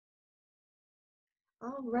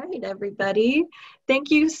All right, everybody. Thank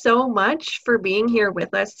you so much for being here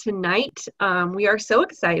with us tonight. We are so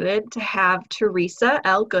excited to have Theresa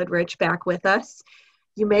L. Goodrich back with us.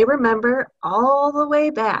 You may remember all the way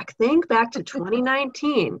back, think back to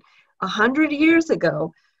 2019, 100 years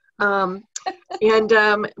ago. Um, and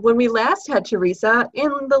when we last had Theresa in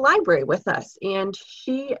the library with us, and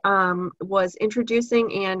she was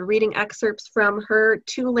introducing and reading excerpts from her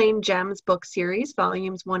Two Lane Gems book series,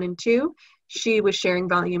 volumes 1 and 2. She was sharing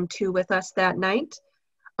volume 2 with us that night.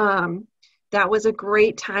 Um, that was a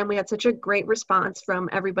great time. We had such a great response from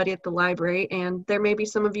everybody at the library, and there may be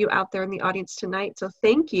some of you out there in the audience tonight. So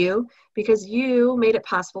thank you, because you made it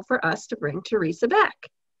possible for us to bring Theresa back.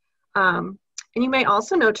 And you may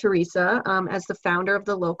also know Theresa as the founder of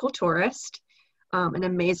The Local Tourist, an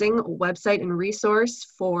amazing website and resource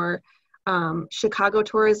for Chicago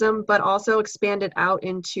tourism, but also expanded out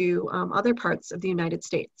into other parts of the United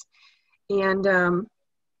States. And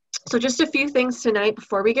so just a few things tonight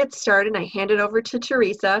before we get started. I hand it over to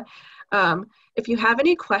Theresa. If you have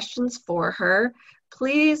any questions for her,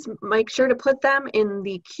 please make sure to put them in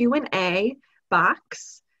the Q&A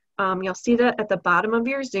box. You'll see that at the bottom of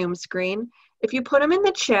your Zoom screen. If you put them in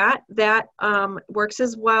the chat, that works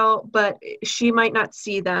as well, but she might not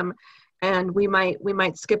see them, and we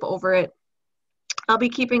might skip over it. I'll be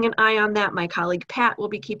keeping an eye on that. My colleague Pat will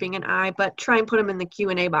be keeping an eye, but try and put them in the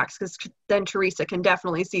Q&A box, because then Theresa can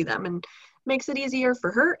definitely see them and makes it easier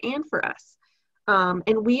for her and for us.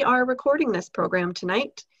 And we are recording this program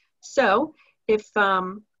tonight. So if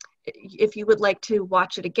you would like to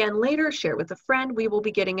watch it again later, share with a friend, we will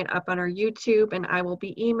be getting it up on our YouTube, and I will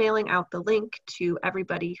be emailing out the link to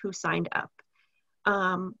everybody who signed up.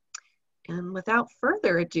 And without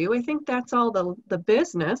further ado, I think that's all the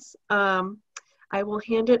business. I will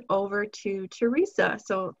hand it over to Theresa.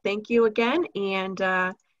 So thank you again.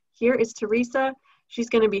 And here is Theresa. She's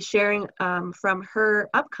going to be sharing from her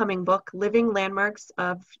upcoming book, Living Landmarks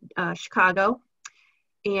of Chicago,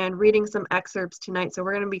 and reading some excerpts tonight. So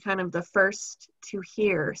we're going to be kind of the first to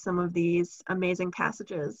hear some of these amazing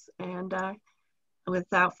passages. And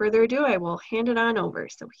without further ado, I will hand it on over.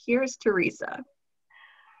 So here's Theresa.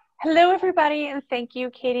 Hello, everybody, and thank you,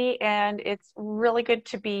 Katie. And it's really good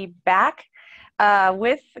to be back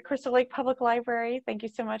with the Crystal Lake Public Library. Thank you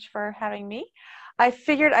so much for having me. I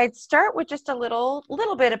figured I'd start with just a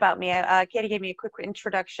little bit about me. Katie gave me a quick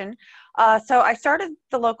introduction. So I started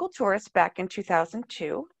The Local Tourist back in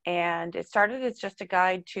 2002, and it started as just a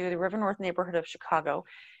guide to the River North neighborhood of Chicago,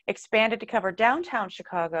 expanded to cover downtown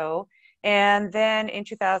Chicago, and then in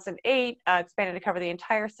 2008, expanded to cover the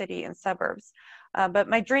entire city and suburbs. But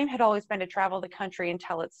my dream had always been to travel the country and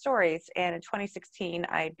tell its stories. And in 2016,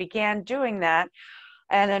 I began doing that.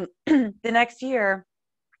 And then the next year,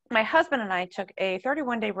 my husband and I took a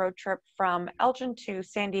 31-day road trip from Elgin to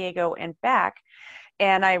San Diego and back.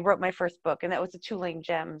 And I wrote my first book, and that was the Two Lane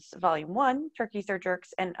Gems, Volume 1, Turkeys or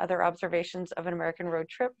Jerks and Other Observations of an American Road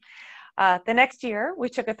Trip. The next year, we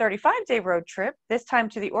took a 35-day road trip, this time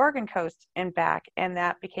to the Oregon coast and back, and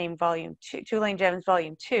that became Volume 2, Two Lane Gems,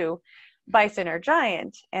 Volume 2, Bison or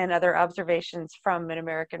Giant, and Other Observations from an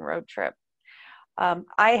American Road Trip.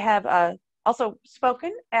 I have also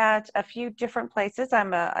spoken at a few different places.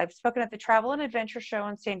 I've spoken at the Travel and Adventure Show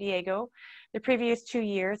in San Diego the previous 2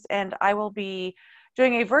 years, and I will be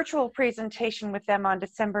doing a virtual presentation with them on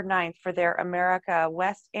December 9th for their America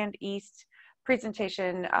West and East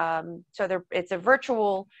presentation. It's a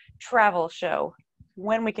virtual travel show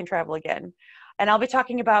when we can travel again. And I'll be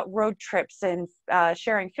talking about road trips and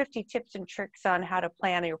sharing 50 tips and tricks on how to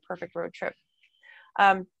plan your perfect road trip.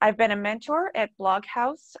 I've been a mentor at Blog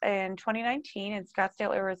House in 2019 in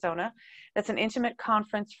Scottsdale, Arizona. That's an intimate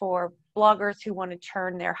conference for bloggers who want to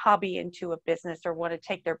turn their hobby into a business or want to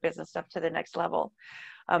take their business up to the next level.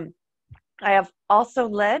 I have also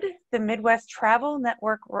led the Midwest Travel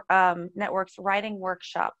Network's writing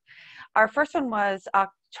workshop. Our first one was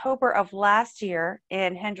October of last year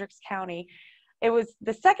in Hendricks County.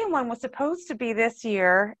 The second one was supposed to be this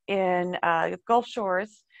year in Gulf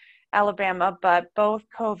Shores, Alabama, but both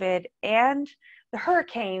COVID and the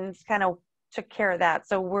hurricanes kind of took care of that.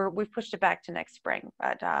 So we've pushed it back to next spring.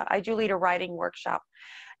 But I do lead a writing workshop,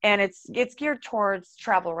 and it's geared towards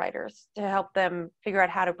travel writers to help them figure out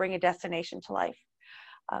how to bring a destination to life.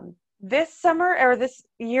 This summer, or this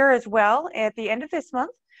year as well, at the end of this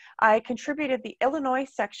month, I contributed the Illinois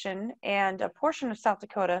section and a portion of South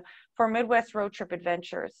Dakota for Midwest Road Trip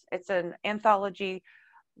Adventures. It's an anthology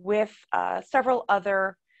with several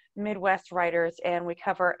other Midwest writers, and we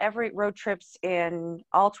cover every road trips in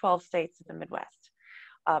all 12 states of the Midwest.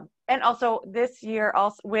 And also this year,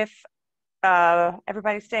 also with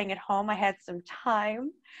everybody's staying at home, I had some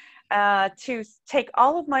time to take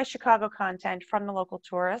all of my Chicago content from the local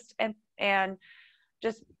tourist and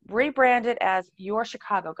just rebrand it as Your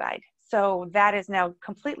Chicago Guide. So that is now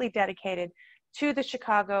completely dedicated to the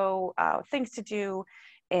Chicago things to do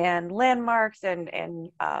and landmarks, and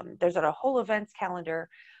there's a whole events calendar.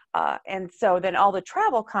 And so then all the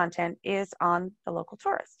travel content is on the local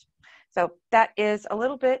tourist. So that is a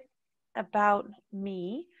little bit about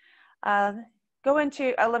me. Let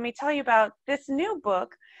me tell you about this new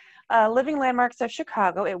book, Living Landmarks of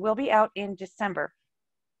Chicago. It will be out in December.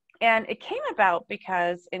 And it came about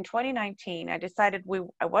because in 2019, I decided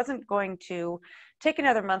I wasn't going to take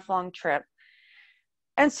another month-long trip.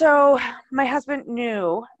 And so my husband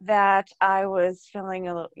knew that I was feeling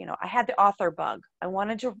a little, I had the author bug. I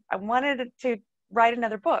wanted to write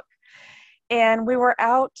another book. And we were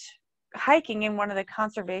out hiking in one of the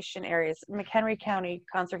conservation areas. McHenry County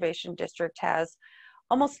Conservation District has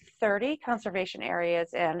almost 30 conservation areas,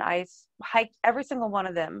 and I hiked every single one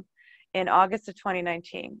of them in August of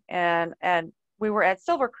 2019. And we were at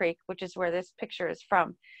Silver Creek, which is where this picture is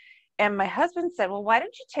from. And my husband said, well, why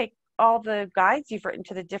don't you take all the guides you've written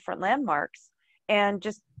to the different landmarks and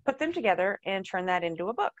just put them together and turn that into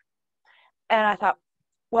a book? And I thought,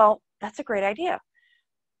 well, that's a great idea.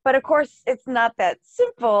 But of course, it's not that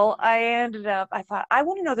simple. I thought, I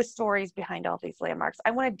want to know the stories behind all these landmarks.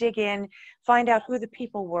 I want to dig in, find out who the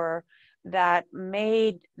people were that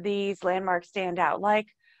made these landmarks stand out, like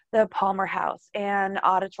the Palmer House and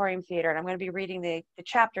Auditorium Theater. And I'm going to be reading the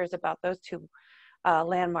chapters about those two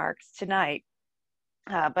landmarks tonight.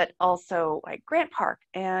 But also like Grant Park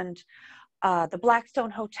and the Blackstone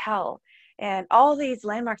Hotel and all these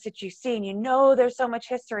landmarks that you see, and there's so much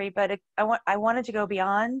history, but I wanted to go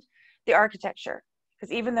beyond the architecture,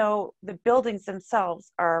 because even though the buildings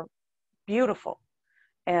themselves are beautiful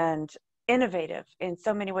and innovative in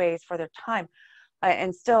so many ways for their time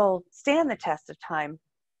and still stand the test of time,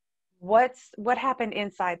 what happened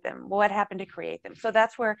inside them? What happened to create them? So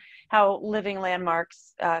that's how Living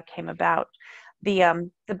Landmarks came about. The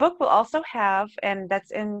book will also have, and that's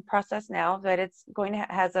in process now, that it's going to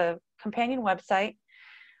has a companion website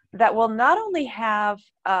that will not only have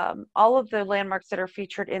all of the landmarks that are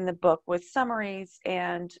featured in the book with summaries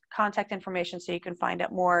and contact information so you can find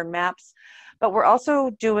out more, and maps, but we're also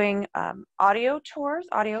doing audio tours,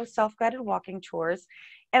 audio self-guided walking tours,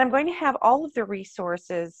 and I'm going to have all of the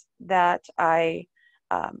resources that I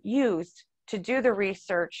used to do the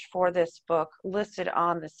research for this book listed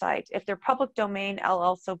on the site. If they're public domain, I'll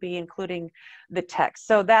also be including the text.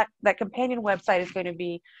 So that companion website is going to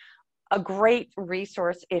be a great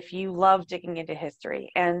resource if you love digging into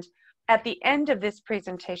history. And at the end of this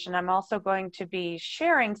presentation, I'm also going to be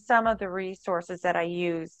sharing some of the resources that I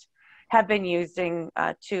have been using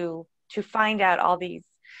to find out all these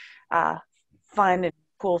fun and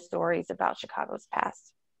cool stories about Chicago's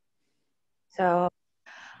past. So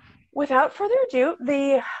without further ado,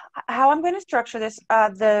 how I'm going to structure this,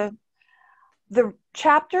 the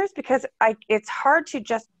chapters, because it's hard to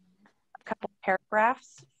just a couple of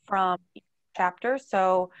paragraphs from each chapter.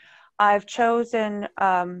 So I've chosen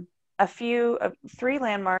three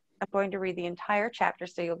landmarks. I'm going to read the entire chapter,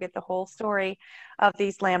 so you'll get the whole story of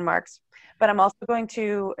these landmarks. But I'm also going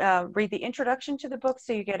to read the introduction to the book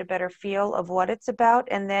so you get a better feel of what it's about,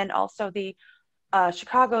 and then also the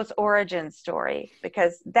Chicago's origin story,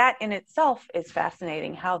 because that in itself is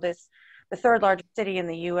fascinating, how the third largest city in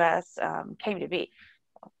the U.S. Came to be.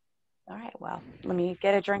 All right, well, let me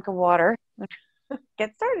get a drink of water.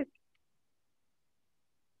 Get started.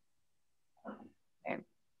 Okay.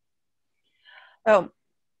 So,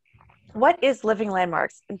 what is Living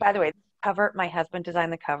Landmarks? And by the way, cover, my husband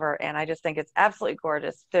designed the cover, and I just think it's absolutely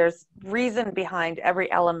gorgeous. There's reason behind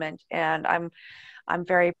every element, and I'm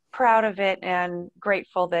very proud of it and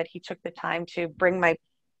grateful that he took the time to bring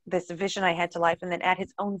this vision I had to life, and then add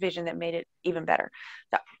his own vision that made it even better.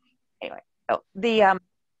 So anyway,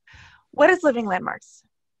 what is Living Landmarks?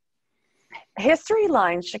 History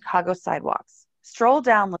lines Chicago sidewalks. Stroll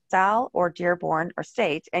down LaSalle or Dearborn or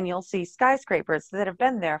State, and you'll see skyscrapers that have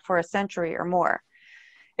been there for a century or more.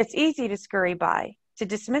 It's easy to scurry by, to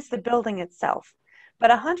dismiss the building itself, but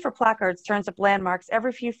a hunt for placards turns up landmarks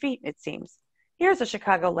every few feet, it seems. Here's a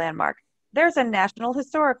Chicago landmark. There's a National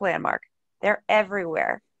Historic Landmark. They're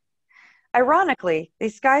everywhere. Ironically,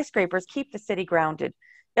 these skyscrapers keep the city grounded,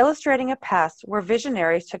 illustrating a past where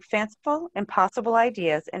visionaries took fanciful, impossible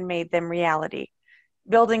ideas and made them reality.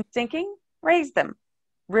 Buildings sinking, raise them.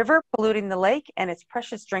 River polluting the lake and its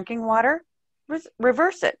precious drinking water,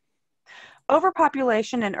 reverse it.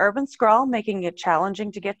 Overpopulation and urban sprawl making it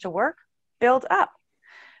challenging to get to work, build up.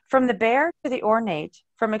 From the bare to the ornate,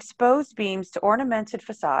 from exposed beams to ornamented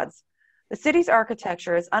facades, the city's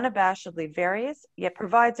architecture is unabashedly various, yet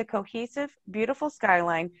provides a cohesive, beautiful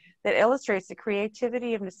skyline that illustrates the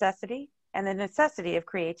creativity of necessity and the necessity of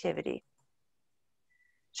creativity.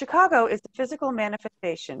 Chicago is the physical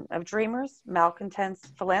manifestation of dreamers, malcontents,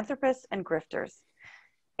 philanthropists, and grifters.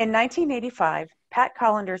 In 1985, Pat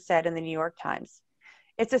Collender said in the New York Times,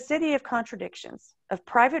 "It's a city of contradictions, of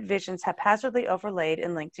private visions haphazardly overlaid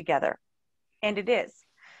and linked together." And it is.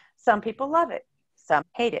 Some people love it, some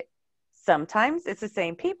hate it. Sometimes it's the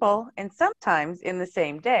same people, and sometimes in the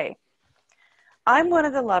same day. I'm one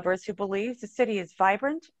of the lovers who believes the city is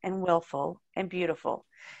vibrant and willful and beautiful.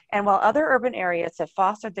 And while other urban areas have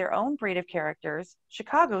fostered their own breed of characters,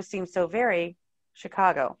 Chicago seems so very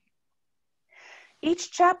Chicago.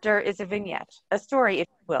 Each chapter is a vignette, a story, if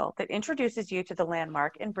you will, that introduces you to the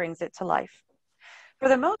landmark and brings it to life. For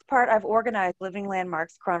the most part, I've organized living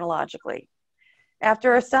landmarks chronologically.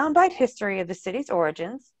 After a soundbite history of the city's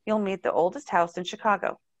origins, you'll meet the oldest house in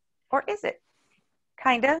Chicago. Or is it?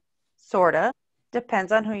 Kinda, sorta,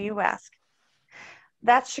 depends on who you ask.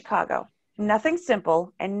 That's Chicago. Nothing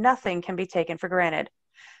simple and nothing can be taken for granted.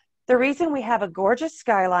 The reason we have a gorgeous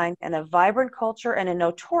skyline and a vibrant culture and a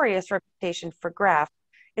notorious reputation for graft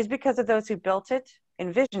is because of those who built it,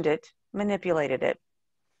 envisioned it, manipulated it.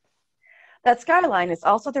 That skyline is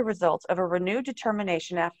also the result of a renewed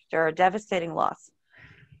determination after a devastating loss.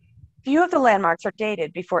 Few of the landmarks are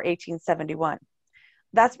dated before 1871.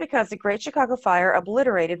 That's because the Great Chicago Fire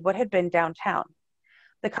obliterated what had been downtown.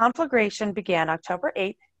 The conflagration began October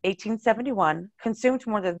 8, 1871, consumed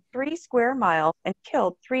more than 3 square miles, and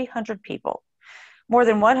killed 300 people. More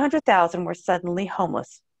than 100,000 were suddenly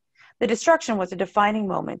homeless. The destruction was a defining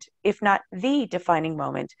moment, if not the defining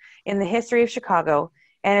moment, in the history of Chicago,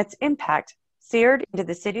 and its impact, seared into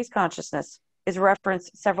the city's consciousness, is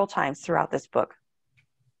referenced several times throughout this book.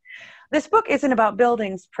 This book isn't about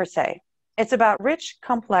buildings per se. It's about rich,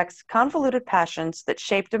 complex, convoluted passions that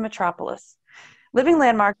shaped a metropolis. Living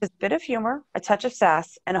Landmarks is a bit of humor, a touch of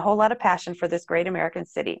sass, and a whole lot of passion for this great American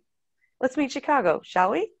city. Let's meet Chicago,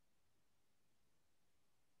 shall we?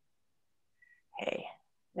 Okay,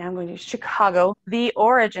 now I'm going to Chicago, the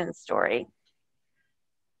origin story.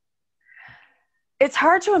 It's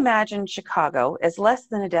hard to imagine Chicago as less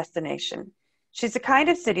than a destination. She's the kind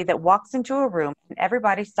of city that walks into a room and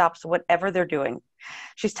everybody stops whatever they're doing.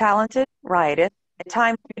 She's talented, riotous, at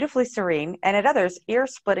times beautifully serene, and at others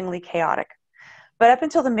ear-splittingly chaotic. But up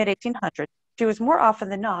until the mid-1800s, she was more often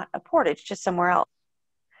than not a portage to somewhere else.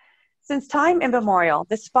 Since time immemorial,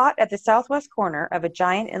 the spot at the southwest corner of a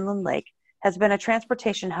giant inland lake has been a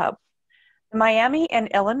transportation hub. The Miami and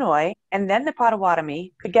Illinois, and then the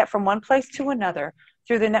Potawatomi, could get from one place to another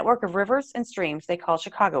through the network of rivers and streams they call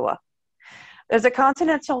Chicagoa. There's a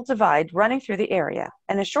continental divide running through the area,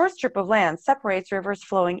 and a short strip of land separates rivers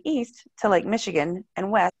flowing east to Lake Michigan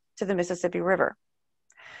and west to the Mississippi River.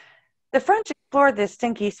 The French explored this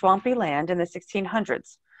stinky, swampy land in the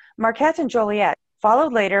 1600s. Marquette and Joliet,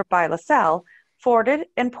 followed later by La Salle, forded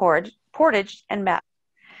and portaged and mapped.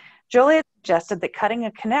 Joliet suggested that cutting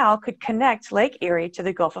a canal could connect Lake Erie to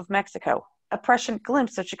the Gulf of Mexico, a prescient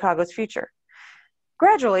glimpse of Chicago's future.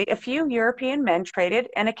 Gradually, a few European men traded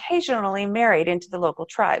and occasionally married into the local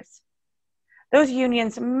tribes. Those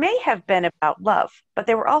unions may have been about love, but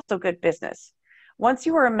they were also good business. Once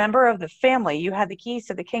you were a member of the family, you had the keys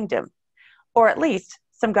to the kingdom, or at least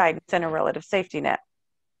some guidance and a relative safety net.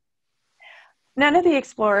 None of the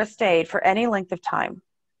explorers stayed for any length of time.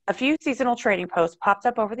 A few seasonal trading posts popped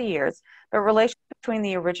up over the years, but relations between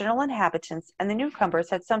the original inhabitants and the newcomers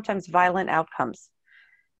had sometimes violent outcomes.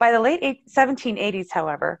 By the late 1780s,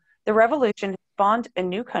 however, the Revolution spawned a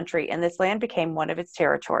new country and this land became one of its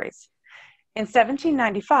territories. In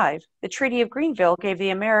 1795, the Treaty of Greenville gave the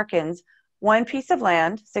Americans one piece of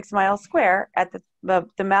land, 6 miles square, at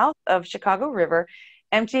the mouth of Chicago River,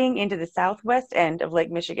 emptying into the southwest end of Lake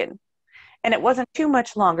Michigan. And it wasn't too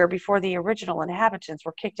much longer before the original inhabitants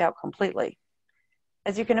were kicked out completely.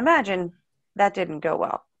 As you can imagine, that didn't go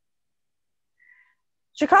well.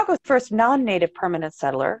 Chicago's first non-native permanent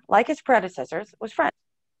settler, like his predecessors, was French.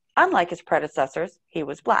 Unlike his predecessors, he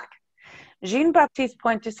was Black. Jean-Baptiste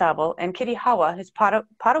Pointe du Sable and Kitty Hawa, his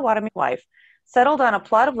Potawatomi wife, settled on a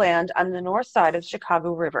plot of land on the north side of the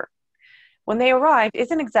Chicago River. When they arrived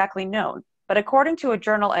isn't exactly known, but according to a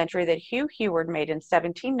journal entry that Hugh Heward made in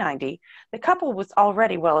 1790, the couple was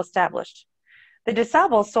already well established. The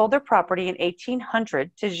DeSables sold their property in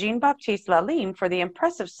 1800 to Jean-Baptiste Laline for the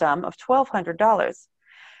impressive sum of $1,200.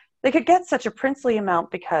 They could get such a princely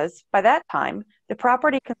amount because, by that time, the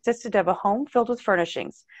property consisted of a home filled with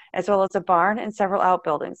furnishings, as well as a barn and several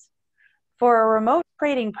outbuildings. For a remote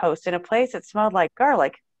trading post in a place that smelled like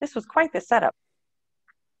garlic, this was quite the setup.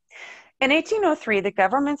 In 1803, the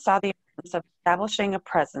government saw the importance of establishing a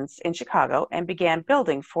presence in Chicago and began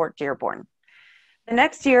building Fort Dearborn. The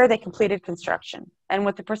next year, they completed construction, and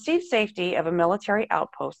with the perceived safety of a military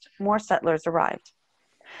outpost, more settlers arrived.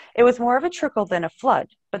 It was more of a trickle than a flood,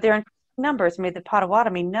 but their increasing numbers made the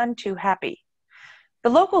Potawatomi none too happy. The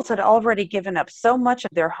locals had already given up so much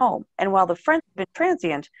of their home, and while the French had been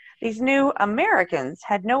transient, these new Americans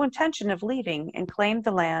had no intention of leaving and claimed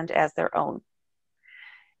the land as their own.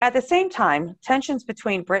 At the same time, tensions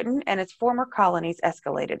between Britain and its former colonies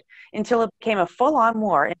escalated until it became a full-on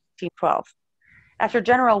war in 1812. After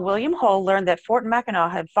General William Hull learned that Fort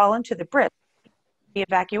Mackinac had fallen to the Brits, the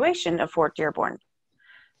evacuation of Fort Dearborn.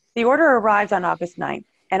 The order arrived on August 9th,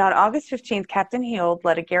 and on August 15th, Captain Heald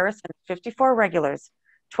led a garrison of 54 regulars,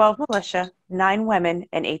 12 militia, 9 women,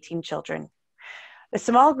 and 18 children. The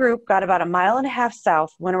small group got about a mile and a half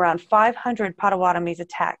south when around 500 Potawatomis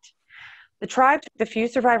attacked. The tribe took the few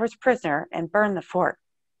survivors prisoner and burned the fort.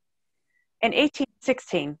 In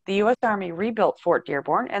 1816, the U.S. Army rebuilt Fort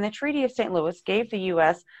Dearborn, and the Treaty of St. Louis gave the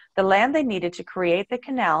U.S. the land they needed to create the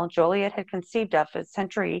canal Joliet had conceived of a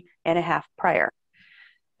century and a half prior.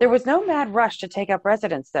 There was no mad rush to take up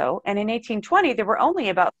residence, though, and in 1820 there were only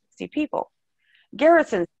about 60 people.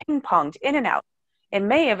 Garrisons ping-ponged in and out. In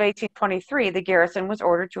May of 1823, the garrison was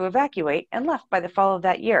ordered to evacuate and left by the fall of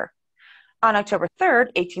that year. On October 3rd,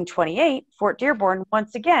 1828, Fort Dearborn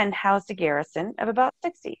once again housed a garrison of about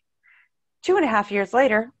 60. 2.5 years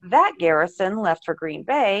later, that garrison left for Green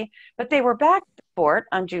Bay, but they were back at the fort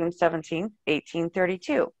on June 17,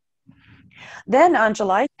 1832. Then on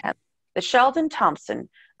July 10th, the Sheldon Thompson,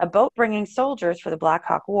 a boat bringing soldiers for the Black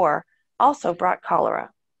Hawk War, also brought cholera.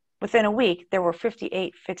 Within a week, there were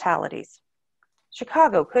 58 fatalities.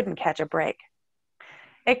 Chicago couldn't catch a break.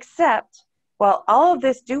 Except, while all of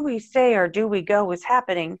this do we stay or do we go was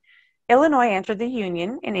happening, Illinois entered the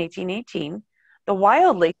Union in 1818, the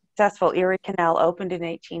wildly successful Erie Canal opened in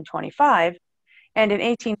 1825, and in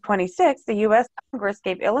 1826, the U.S. Congress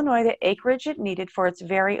gave Illinois the acreage it needed for its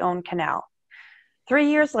very own canal. 3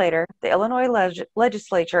 years later, the Illinois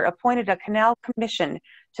legislature appointed a canal commission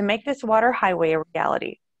to make this water highway a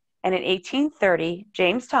reality. And in 1830,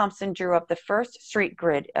 James Thompson drew up the first street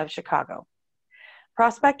grid of Chicago.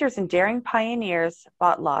 Prospectors and daring pioneers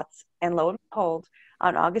bought lots, and lo and behold,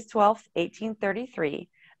 on August 12, 1833,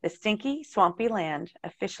 the stinky, swampy land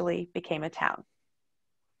officially became a town.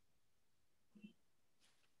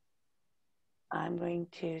 I'm going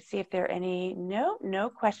to see if there are any, no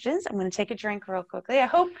questions. I'm going to take a drink real quickly. I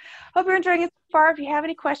hope you're enjoying it so far. If you have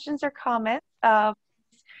any questions or comments,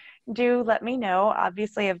 do let me know.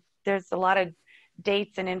 Obviously, there's a lot of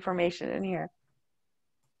dates and information in here.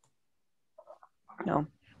 No.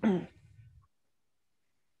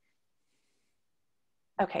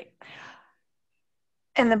 Okay.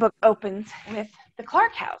 And the book opens with the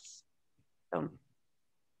Clark House. So,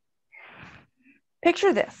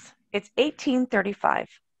 picture this. It's 1835.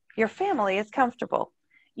 Your family is comfortable.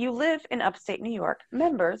 You live in upstate New York,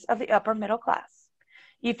 members of the upper middle class.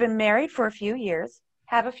 You've been married for a few years,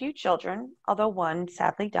 have a few children, although one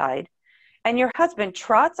sadly died, and your husband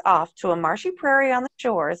trots off to a marshy prairie on the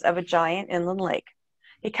shores of a giant inland lake.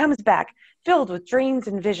 He comes back, filled with dreams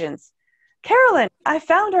and visions. Carolyn, I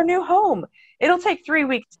found our new home. It'll take 3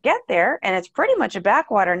 weeks to get there, and it's pretty much a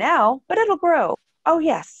backwater now, but it'll grow. Oh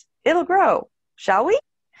yes, it'll grow. Shall we?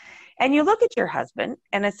 And you look at your husband,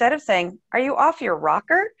 and instead of saying, are you off your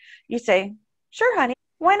rocker? You say, sure, honey,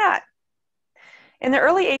 why not? In the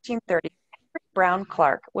early 1830s, Henry Brown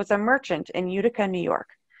Clark was a merchant in Utica, New York.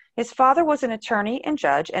 His father was an attorney and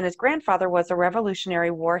judge, and his grandfather was a Revolutionary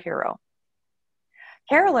War hero.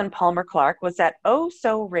 Carolyn Palmer Clark was that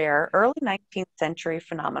oh-so-rare early 19th century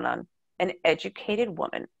phenomenon, an educated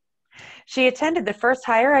woman. She attended the first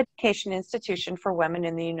higher education institution for women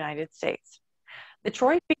in the United States. The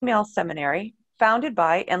Troy Female Seminary, founded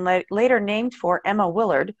by and later named for Emma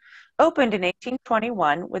Willard, opened in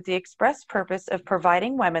 1821 with the express purpose of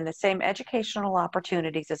providing women the same educational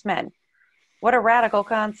opportunities as men. What a radical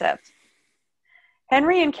concept.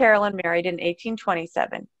 Henry and Carolyn married in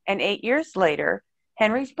 1827, and 8 years later,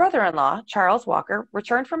 Henry's brother-in-law, Charles Walker,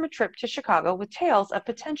 returned from a trip to Chicago with tales of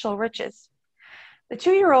potential riches. The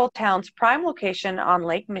 2-year-old town's prime location on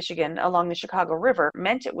Lake Michigan along the Chicago River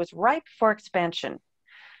meant it was ripe for expansion.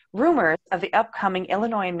 Rumors of the upcoming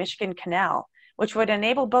Illinois and Michigan Canal, which would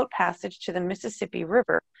enable boat passage to the Mississippi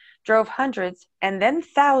River, drove hundreds and then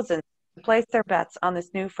thousands to place their bets on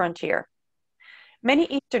this new frontier. Many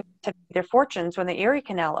Easterners had made their fortunes when the Erie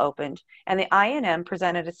Canal opened, and the I&M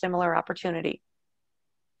presented a similar opportunity.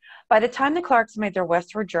 By the time the Clarks made their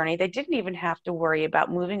westward journey, they didn't even have to worry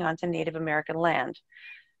about moving onto Native American land.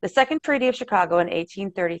 The Second Treaty of Chicago in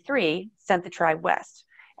 1833 sent the tribe west,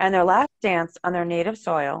 and their last dance on their native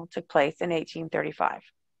soil took place in 1835.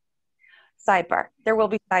 Sidebar. There will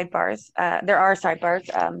be sidebars. There are sidebars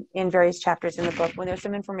in various chapters in the book when there's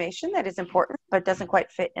some information that is important but doesn't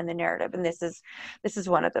quite fit in the narrative, and this is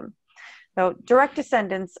one of them. So, direct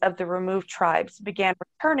descendants of the removed tribes began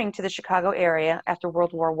returning to the Chicago area after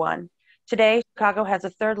World War I. Today, Chicago has the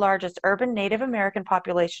third largest urban Native American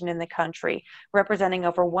population in the country, representing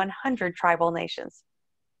over 100 tribal nations.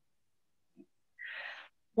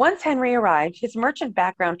 Once Henry arrived, his merchant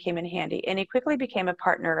background came in handy, and he quickly became a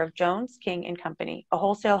partner of Jones, King and Company, a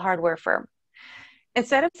wholesale hardware firm.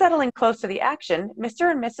 Instead of settling close to the action, Mr.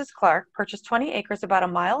 and Mrs. Clark purchased 20 acres about a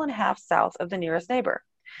mile and a half south of the nearest neighbor.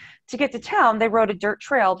 To get to town, they rode a dirt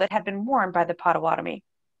trail that had been worn by the Potawatomi.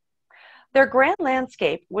 Their grand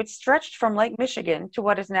landscape, which stretched from Lake Michigan to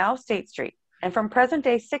what is now State Street, and from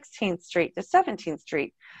present-day 16th Street to 17th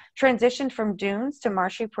Street, transitioned from dunes to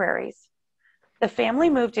marshy prairies. The family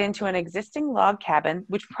moved into an existing log cabin,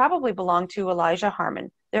 which probably belonged to Elijah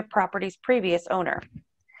Harmon, their property's previous owner.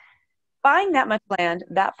 Buying that much land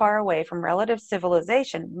that far away from relative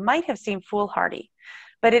civilization might have seemed foolhardy,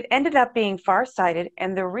 but it ended up being far-sighted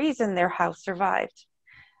and the reason their house survived.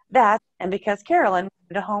 That, and because Carolyn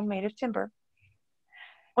wanted a home made of timber.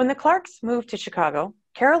 When the Clarks moved to Chicago,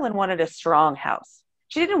 Carolyn wanted a strong house.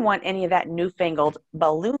 She didn't want any of that newfangled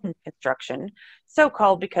balloon construction,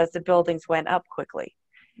 so-called because the buildings went up quickly.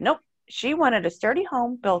 Nope, she wanted a sturdy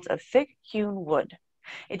home built of thick-hewn wood.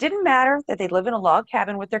 It didn't matter that they'd live in a log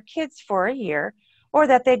cabin with their kids for a year, or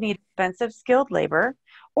that they'd need expensive skilled labor,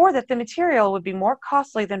 or that the material would be more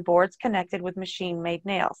costly than boards connected with machine-made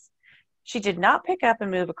nails. She did not pick up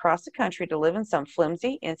and move across the country to live in some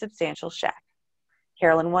flimsy, insubstantial shack.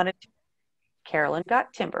 Carolyn wanted timber. Carolyn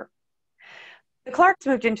got timber. The Clarks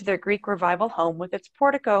moved into their Greek Revival home with its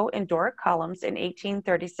portico and Doric columns in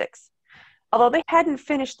 1836. Although they hadn't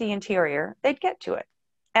finished the interior, they'd get to it.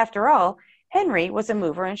 After all, Henry was a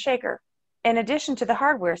mover and shaker. In addition to the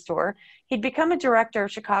hardware store, he'd become a director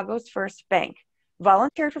of Chicago's first bank,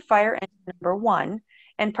 volunteered for Fire Engine Number 1,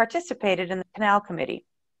 and participated in the Canal Committee.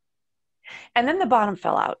 And then the bottom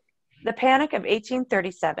fell out. The Panic of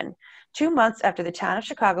 1837, 2 months after the town of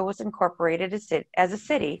Chicago was incorporated as a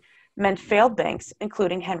city, meant failed banks,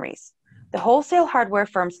 including Henry's. The wholesale hardware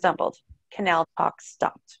firm stumbled. Canal talk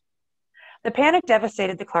stopped. The panic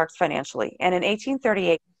devastated the Clarks financially, and in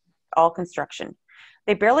 1838, all construction.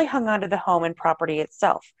 They barely hung on to the home and property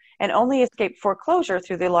itself, and only escaped foreclosure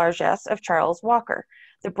through the largesse of Charles Walker,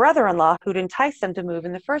 the brother-in-law who'd enticed them to move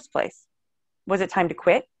in the first place. Was it time to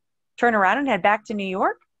quit? Turn around and head back to New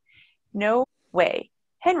York? No way.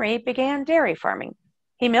 Henry began dairy farming.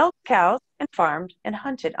 He milked cows and farmed and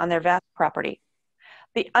hunted on their vast property.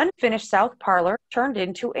 The unfinished south parlor turned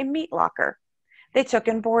into a meat locker. They took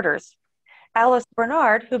in boarders. Alice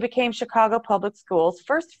Bernard, who became Chicago Public Schools'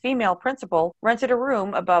 first female principal, rented a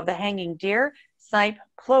room above the hanging deer, snipe,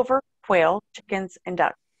 plover, quail, chickens, and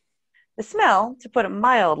ducks. The smell, to put it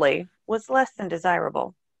mildly, was less than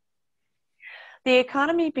desirable. The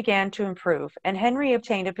economy began to improve, and Henry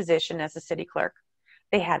obtained a position as a city clerk.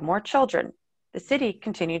 They had more children. The city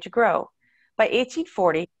continued to grow. By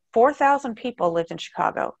 1840, 4,000 people lived in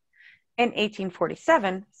Chicago. In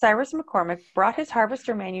 1847, Cyrus McCormick brought his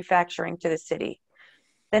harvester manufacturing to the city.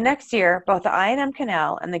 The next year, both the I&M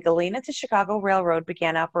Canal and the Galena to Chicago Railroad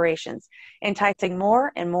began operations, enticing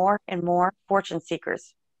more and more and more fortune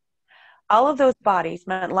seekers. All of those bodies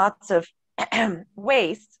meant lots of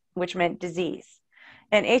waste, which meant disease.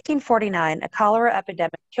 In 1849, a cholera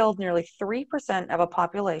epidemic killed nearly 3% of a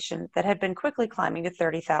population that had been quickly climbing to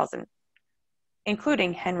 30,000,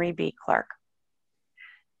 including Henry B. Clark.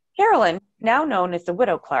 Carolyn, now known as the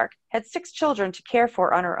Widow Clark, had 6 children to care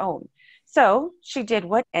for on her own, so she did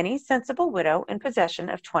what any sensible widow in possession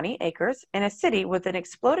of 20 acres in a city with an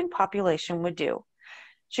exploding population would do.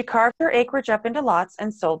 She carved her acreage up into lots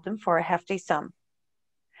and sold them for a hefty sum.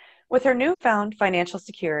 With her newfound financial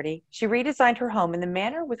security, she redesigned her home in the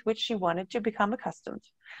manner with which she wanted to become accustomed.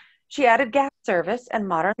 She added gas service and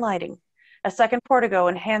modern lighting. A second portico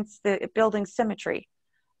enhanced the building's symmetry.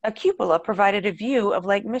 A cupola provided a view of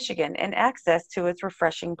Lake Michigan and access to its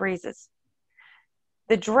refreshing breezes.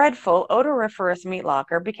 The dreadful, odoriferous meat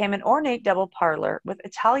locker became an ornate double parlor with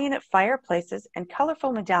Italianate fireplaces and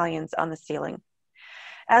colorful medallions on the ceiling.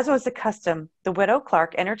 As was the custom, the Widow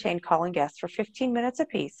Clark entertained calling guests for 15 minutes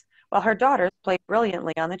apiece, while her daughters played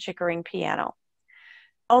brilliantly on the Chickering piano.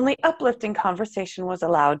 Only uplifting conversation was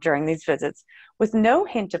allowed during these visits, with no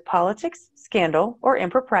hint of politics, scandal, or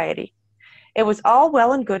impropriety. It was all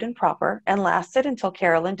well and good and proper, and lasted until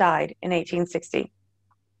Carolyn died in 1860.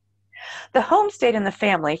 The home stayed in the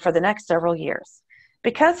family for the next several years.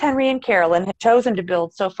 Because Henry and Carolyn had chosen to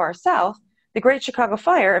build so far south, the Great Chicago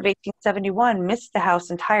Fire of 1871 missed the house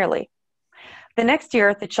entirely. The next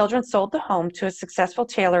year, the children sold the home to a successful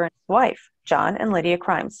tailor and his wife, John and Lydia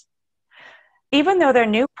Crimes. Even though their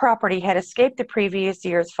new property had escaped the previous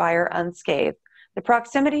year's fire unscathed, the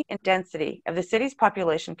proximity and density of the city's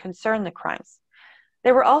population concerned the Crimes.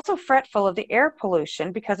 They were also fretful of the air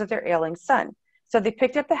pollution because of their ailing son, so they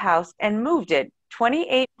picked up the house and moved it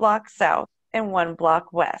 28 blocks south and 1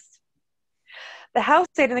 block west. The house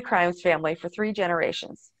stayed in the Crimes family for 3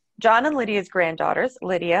 generations. John and Lydia's granddaughters,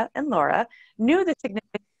 Lydia and Laura, knew the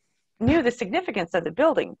significance of the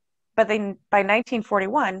building, but by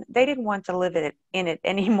 1941, they didn't want to live in it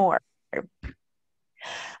anymore.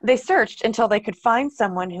 They searched until they could find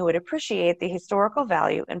someone who would appreciate the historical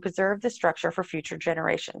value and preserve the structure for future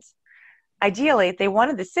generations. Ideally, they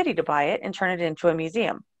wanted the city to buy it and turn it into a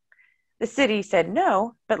museum. The city said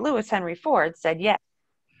no, but Lewis Henry Ford said yes.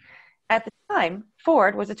 At the time,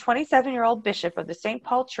 Ford was a 27-year-old bishop of the St.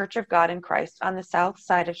 Paul Church of God in Christ on the south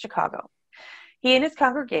side of Chicago. He and his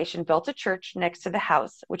congregation built a church next to the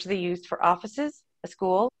house, which they used for offices, a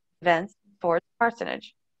school, events, Ford's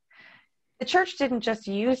parsonage. The church didn't just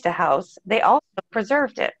use the house, they also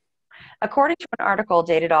preserved it. According to an article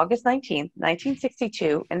dated August 19,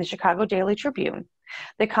 1962, in the Chicago Daily Tribune,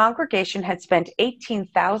 the congregation had spent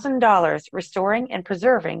 $18,000 restoring and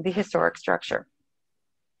preserving the historic structure.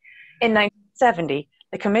 In 1970,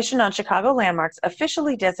 the Commission on Chicago Landmarks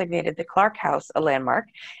officially designated the Clark House a landmark,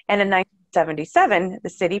 and in 1977, the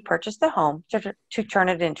city purchased the home to turn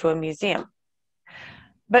it into a museum.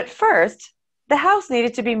 But first, the house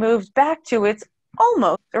needed to be moved back to its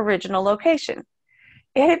almost original location.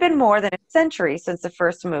 It had been more than a century since the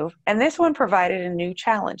first move, and this one provided a new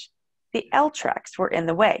challenge. The L tracks were in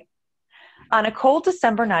the way. On a cold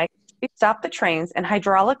December night, we stopped the trains and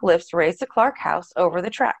hydraulic lifts raised the Clark House over the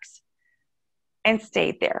tracks and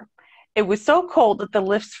stayed there. It was so cold that the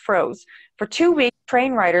lifts froze. For 2 weeks,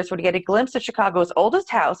 train riders would get a glimpse of Chicago's oldest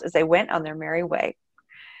house as they went on their merry way.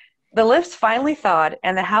 The lifts finally thawed,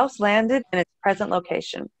 and the house landed in its present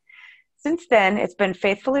location. Since then, it's been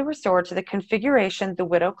faithfully restored to the configuration the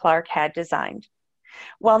widow Clark had designed.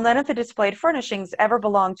 While none of the displayed furnishings ever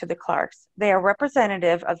belonged to the Clarks, they are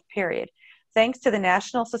representative of the period, thanks to the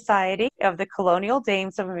National Society of the Colonial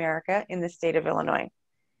Dames of America in the state of Illinois.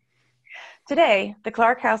 Today, the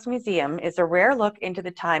Clark House Museum is a rare look into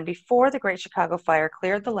the time before the Great Chicago Fire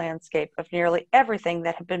cleared the landscape of nearly everything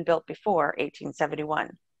that had been built before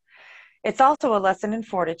 1871. It's also a lesson in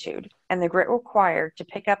fortitude and the grit required to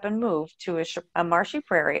pick up and move to a marshy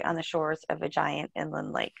prairie on the shores of a giant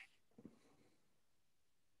inland lake.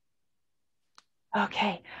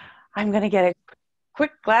 Okay, I'm going to get a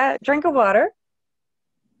quick drink of water.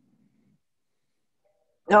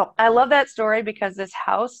 No, I love that story because this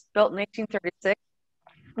house, built in 1836,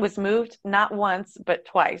 was moved not once, but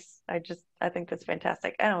twice. I think that's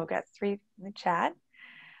fantastic. I know we've got 3 in the chat.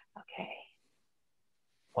 Okay.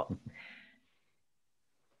 Cool.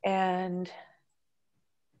 And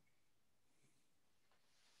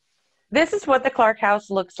this is what the Clark House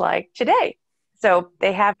looks like today. So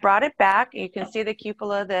they have brought it back. You can see the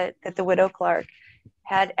cupola that the widow Clark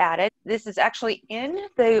had added. This is actually in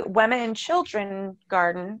the Women and Children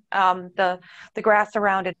Garden. The grass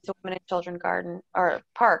around it is a Women and Children Garden or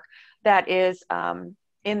park that is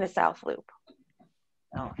in the South Loop.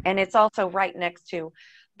 Oh. And it's also right next to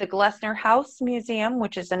the Glessner House Museum,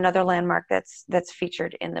 which is another landmark that's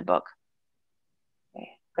featured in the book. Okay,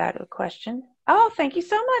 got a question. Oh, thank you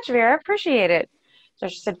so much, Vera. Appreciate it. So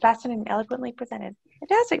she said, fascinating, eloquently presented.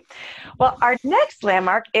 Fantastic. Well, our next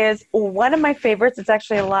landmark is one of my favorites. It's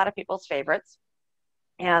actually a lot of people's favorites.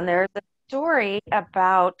 And there's a story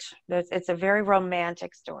about, it's a very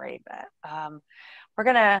romantic story, but we're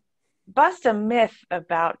going to bust a myth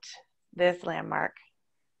about this landmark.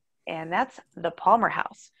 And that's the Palmer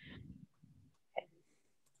House.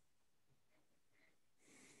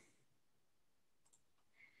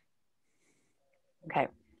 Okay.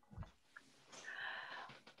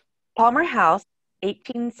 Palmer House,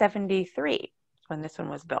 1873, when this one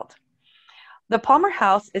was built. The Palmer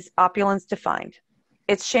House is opulence defined.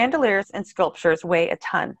 Its chandeliers and sculptures weigh a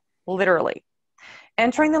ton, literally.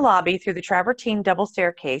 Entering the lobby through the travertine double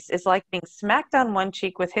staircase is like being smacked on one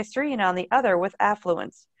cheek with history and on the other with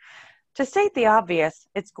affluence. To state the obvious,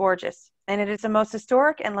 it's gorgeous, and it is the most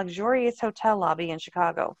historic and luxurious hotel lobby in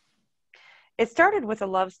Chicago. It started with a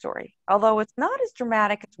love story, although it's not as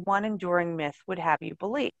dramatic as one enduring myth would have you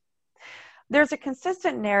believe. There's a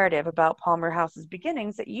consistent narrative about Palmer House's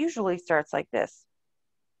beginnings that usually starts like this.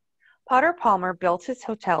 Potter Palmer built his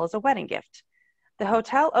hotel as a wedding gift. The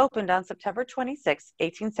hotel opened on September 26,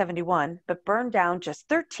 1871, but burned down just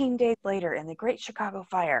 13 days later in the Great Chicago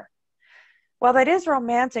Fire. While that is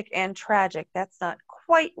romantic and tragic, that's not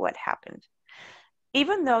quite what happened.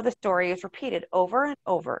 Even though the story is repeated over and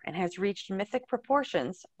over and has reached mythic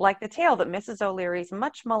proportions, like the tale that Mrs. O'Leary's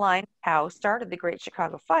much maligned cow started the Great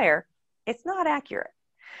Chicago Fire, it's not accurate.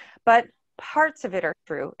 But parts of it are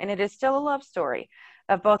true, and it is still a love story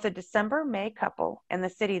of both a December-May couple and the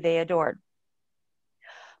city they adored.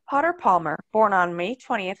 Potter Palmer, born on May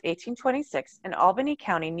 20th, 1826, in Albany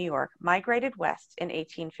County, New York, migrated west in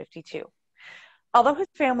 1852. Although his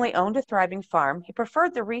family owned a thriving farm, he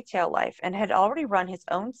preferred the retail life and had already run his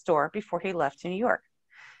own store before he left to New York.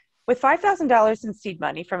 With $5,000 in seed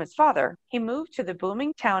money from his father, he moved to the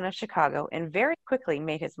booming town of Chicago and very quickly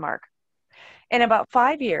made his mark. In about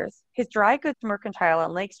 5 years, his dry goods mercantile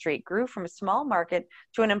on Lake Street grew from a small market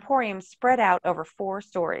to an emporium spread out over 4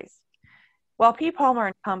 stories. While P. Palmer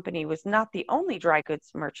and Company was not the only dry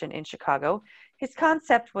goods merchant in Chicago, his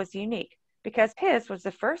concept was unique because his was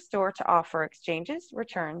the first store to offer exchanges,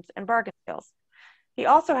 returns, and bargain sales. He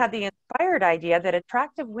also had the inspired idea that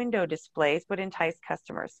attractive window displays would entice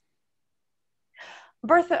customers.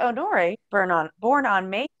 Bertha Honore, born on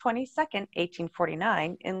May 22,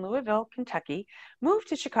 1849, in Louisville, Kentucky, moved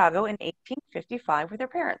to Chicago in 1855 with her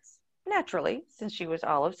parents, naturally, since she was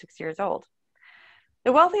all of 6 years old.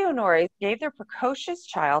 The wealthy Honores gave their precocious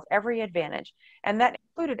child every advantage, and that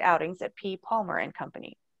included outings at P. Palmer and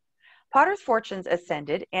Company. Potter's fortunes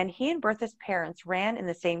ascended, and he and Bertha's parents ran in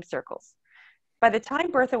the same circles. By the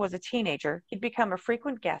time Bertha was a teenager, he'd become a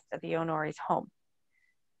frequent guest at the Honores' home.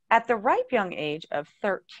 At the ripe young age of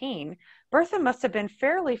 13, Bertha must have been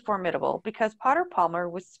fairly formidable because Potter Palmer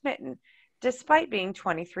was smitten, despite being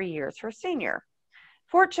 23 years her senior.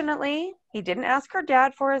 Fortunately, he didn't ask her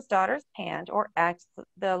dad for his daughter's hand or act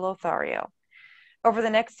the Lothario. Over the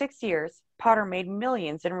next 6 years, Potter made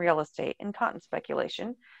millions in real estate and cotton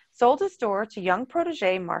speculation, sold his store to young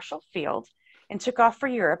protege Marshall Field, and took off for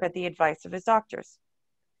Europe at the advice of his doctors.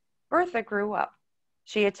 Bertha grew up.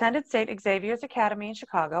 She attended St. Xavier's Academy in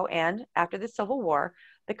Chicago and, after the Civil War,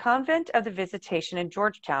 the Convent of the Visitation in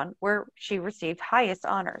Georgetown, where she received highest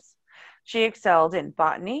honors. She excelled in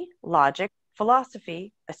botany, logic,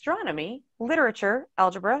 philosophy, astronomy, literature,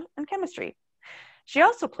 algebra, and chemistry. She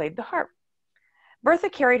also played the harp. Bertha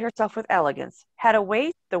carried herself with elegance, had a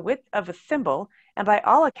waist the width of a thimble, and by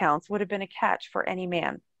all accounts would have been a catch for any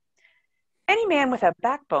man. Any man with a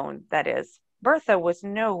backbone, that is. Bertha was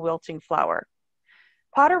no wilting flower.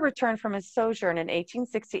 Potter returned from his sojourn in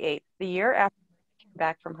 1868, the year after she came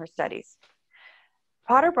back from her studies.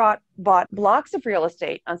 Potter bought blocks of real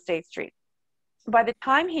estate on State Street. By the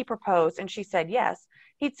time he proposed and she said yes,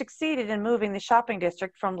 he'd succeeded in moving the shopping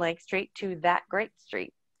district from Lake Street to That Great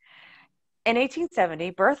Street. In 1870,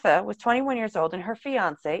 Bertha was 21 years old and her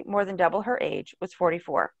fiancé, more than double her age, was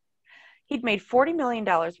 44. He'd made $40 million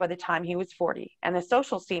by the time he was 40, and the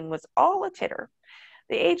social scene was all a titter.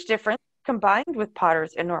 The age difference, combined with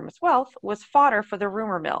Potter's enormous wealth, was fodder for the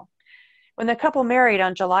rumor mill. When the couple married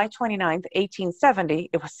on July 29, 1870,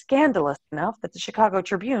 it was scandalous enough that the Chicago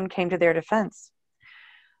Tribune came to their defense.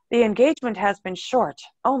 The engagement has been short,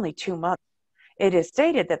 only 2 months. It is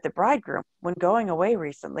stated that the bridegroom, when going away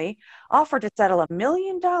recently, offered to settle $1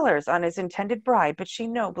 million on his intended bride, but she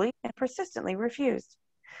nobly and persistently refused.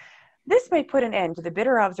 This may put an end to the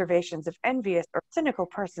bitter observations of envious or cynical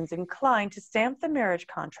persons inclined to stamp the marriage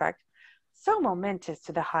contract, so momentous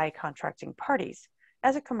to the high contracting parties,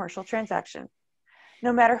 as a commercial transaction.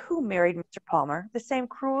 No matter who married Mr. Palmer, the same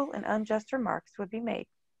cruel and unjust remarks would be made.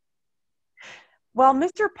 While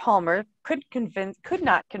Mr. Palmer could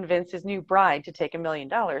not convince his new bride to take $1 million,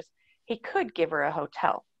 he could give her a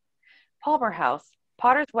hotel. Palmer House,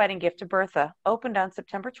 Potter's wedding gift to Bertha, opened on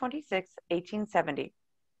September 26, 1870.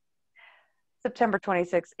 September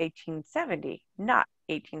 26, 1870, not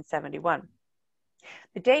 1871.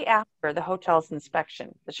 The day after the hotel's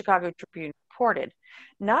inspection, the Chicago Tribune reported,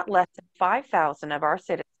 not less than 5,000 of our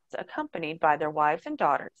citizens, accompanied by their wives and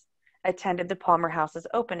daughters, attended the Palmer House's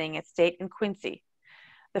opening at State and Quincy.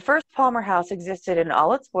 The first Palmer House existed in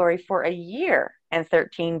all its glory for a year and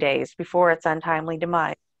 13 days before its untimely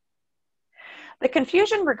demise. The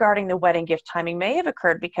confusion regarding the wedding gift timing may have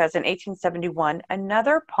occurred because in 1871,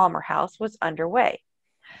 another Palmer House was underway.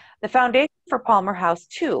 The foundation for Palmer House,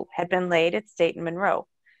 too, had been laid at State and Monroe.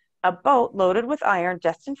 A boat loaded with iron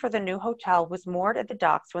destined for the new hotel was moored at the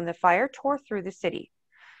docks when the fire tore through the city.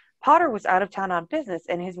 Potter was out of town on business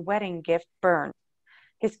and his wedding gift burned.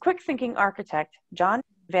 His quick-thinking architect, John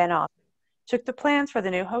Van Oss, took the plans for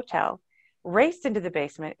the new hotel, raced into the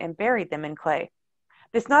basement, and buried them in clay.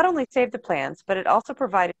 This not only saved the plans, but it also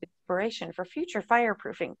provided inspiration for future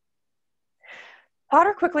fireproofing.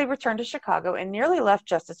 Potter quickly returned to Chicago and nearly left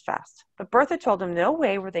just as fast, but Bertha told him no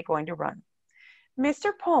way were they going to run.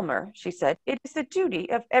 "Mr. Palmer," she said, "it is the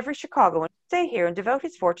duty of every Chicagoan to stay here and devote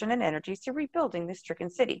his fortune and energies to rebuilding this stricken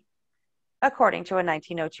city," according to a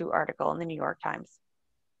 1902 article in the New York Times.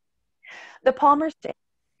 The Palmers stayed.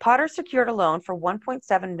 Potter secured a loan for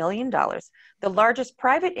 $1.7 million, the largest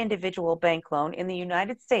private individual bank loan in the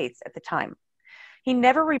United States at the time. He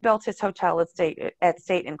never rebuilt his hotel at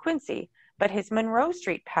State and Quincy, but his Monroe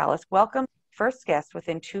Street Palace welcomed his first guests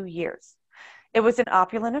within 2 years. It was an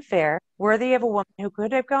opulent affair, worthy of a woman who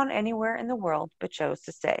could have gone anywhere in the world but chose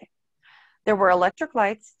to stay. There were electric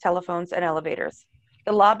lights, telephones, and elevators.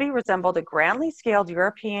 The lobby resembled a grandly scaled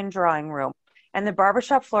European drawing room, and the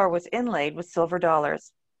barbershop floor was inlaid with silver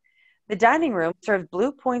dollars. The dining room served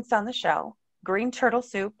blue points on the shell, green turtle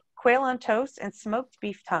soup, quail on toast, and smoked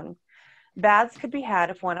beef tongue. Baths could be had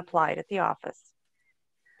if one applied at the office.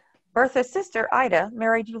 Bertha's sister, Ida,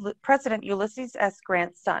 married President Ulysses S.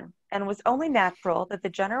 Grant's son, and was only natural that the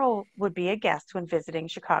general would be a guest when visiting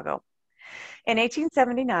Chicago. In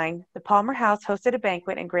 1879, the Palmer House hosted a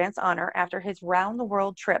banquet in Grant's honor after his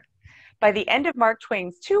round-the-world trip. By the end of Mark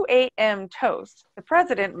Twain's 2 a.m. toast, the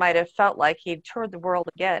president might have felt like he'd toured the world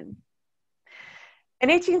again. In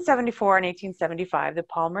 1874 and 1875, the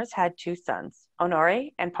Palmers had 2 sons, Honore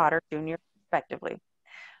and Potter Jr., respectively.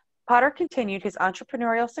 Potter continued his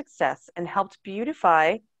entrepreneurial success and helped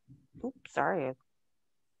beautify the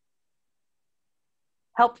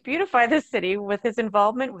city with his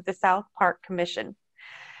involvement with the South Park Commission.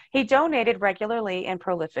 He donated regularly and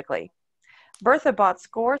prolifically. Bertha bought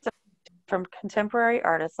scores from contemporary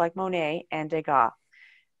artists like Monet and Degas.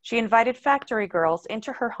 She invited factory girls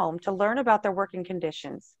into her home to learn about their working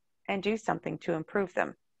conditions and do something to improve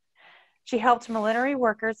them. She helped millinery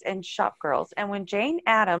workers and shop girls, and when Jane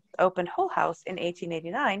Addams opened Hull House in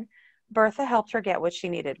 1889, Bertha helped her get what she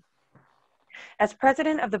needed. As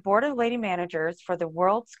president of the Board of Lady Managers for the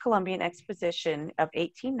World's Columbian Exposition of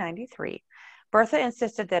 1893, Bertha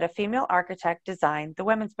insisted that a female architect design the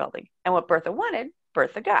women's building, and what Bertha wanted,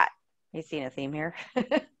 Bertha got. You seen a theme here?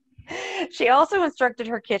 She also instructed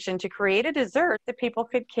her kitchen to create a dessert that people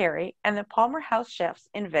could carry, and the Palmer House chefs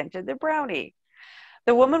invented the brownie.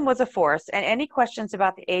 The woman was a force, and any questions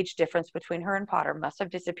about the age difference between her and Potter must have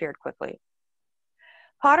disappeared quickly.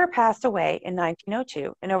 Potter passed away in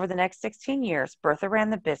 1902, and over the next 16 years, Bertha ran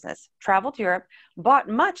the business, traveled Europe, bought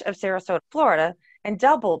much of Sarasota, Florida, and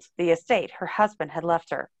doubled the estate her husband had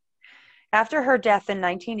left her. After her death in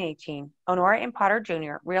 1918, Honore and Potter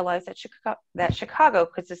Jr. realized that Chicago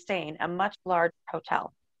could sustain a much larger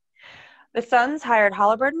hotel. The sons hired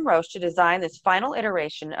Halliburton and Roche to design this final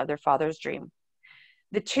iteration of their father's dream.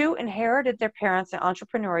 The 2 inherited their parents'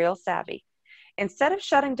 entrepreneurial savvy. Instead of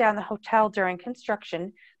shutting down the hotel during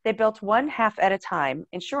construction, they built one half at a time,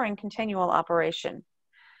 ensuring continual operation.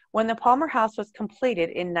 When the Palmer House was completed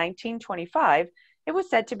in 1925, it was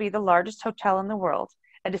said to be the largest hotel in the world,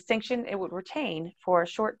 a distinction it would retain for a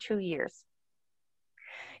short 2 years.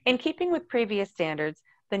 In keeping with previous standards,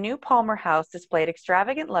 the new Palmer House displayed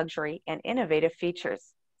extravagant luxury and innovative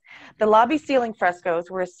features. The lobby ceiling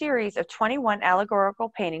frescoes were a series of 21 allegorical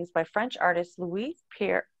paintings by French artist Louis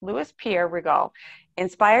Pierre Rigaud,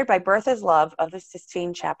 inspired by Bertha's love of the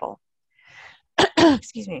Sistine Chapel.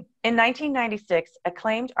 Excuse me. In 1996,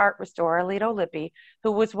 acclaimed art restorer Lido Lippi,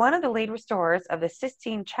 who was one of the lead restorers of the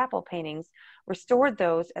Sistine Chapel paintings, restored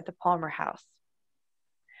those at the Palmer House.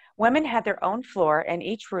 Women had their own floor, and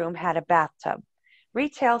each room had a bathtub.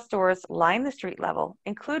 Retail stores lined the street level,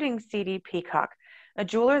 including C.D. Peacock, a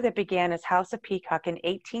jeweler that began as House of Peacock in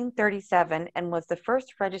 1837 and was the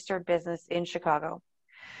first registered business in Chicago.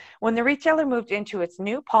 When the retailer moved into its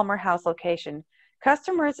new Palmer House location,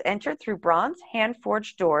 customers entered through bronze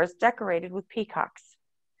hand-forged doors decorated with peacocks.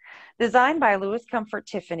 Designed by Louis Comfort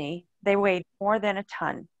Tiffany, they weighed more than a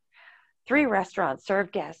ton. 3 restaurants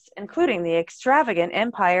served guests, including the extravagant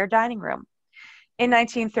Empire dining room. In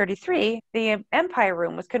 1933, the Empire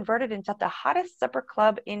Room was converted into the hottest supper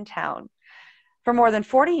club in town. For more than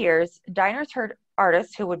 40 years, diners heard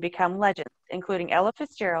artists who would become legends, including Ella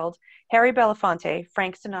Fitzgerald, Harry Belafonte,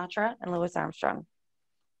 Frank Sinatra, and Louis Armstrong.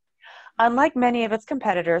 Unlike many of its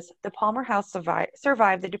competitors, the Palmer House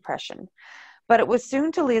survived the Depression, but it was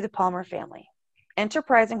soon to leave the Palmer family.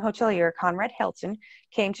 enterprising hotelier Conrad Hilton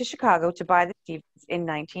came to Chicago to buy the Stevens in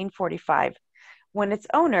 1945. When its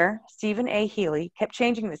owner, Stephen A. Healy, kept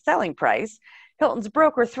changing the selling price, Hilton's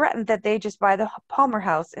broker threatened that they just buy the Palmer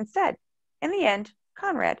House instead. In the end,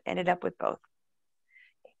 Conrad ended up with both.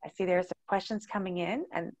 I see there's some questions coming in,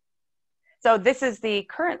 and so this is the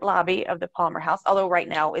current lobby of the Palmer House, although right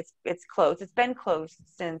now it's closed. It's been closed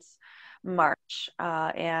since March,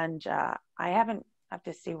 and I have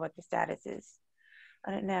to see what the status is. I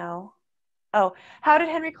don't know. Oh, how did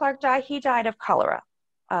Henry Clark die? He died of cholera.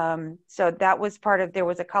 So that was there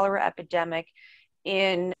was a cholera epidemic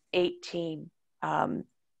in 38,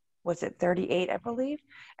 I believe,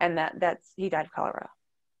 and he died of cholera.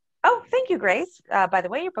 Oh, thank you, Grace. By the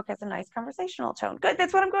way, your book has a nice conversational tone. Good,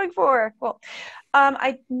 that's what I'm going for. Cool.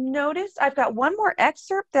 I noticed I've got one more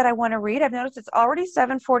excerpt that I want to read. I've noticed it's already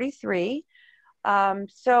 7:43.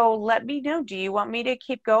 So let me know, do you want me to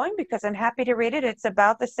keep going? Because I'm happy to read it. It's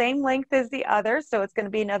about the same length as the others, so it's going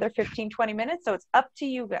to be another 15-20 minutes. So it's up to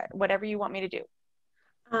you guys, whatever you want me to do.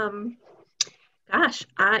 Gosh,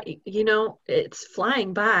 it's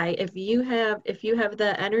flying by. If you have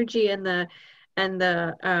the energy and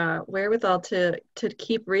the wherewithal to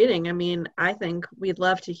keep reading, I mean, I think we'd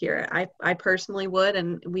love to hear it. I personally would,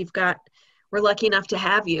 and we're lucky enough to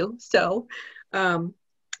have you. So,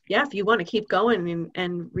 yeah, if you want to keep going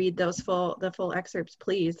and read the full excerpts,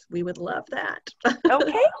 please, we would love that.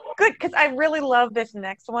 Okay, good, because I really love this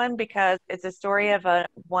next one because it's a story of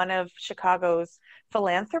one of Chicago's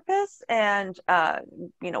philanthropists and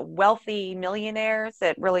wealthy millionaires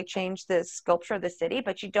that really changed the sculpture of the city,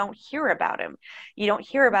 but you don't hear about him. You don't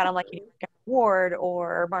hear about him like you do Ward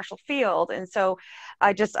or Marshall Field, and so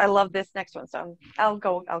I love this next one. So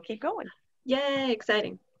I'll keep going. Yay,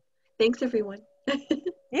 exciting. Thanks, everyone.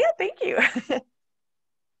 Yeah, thank you.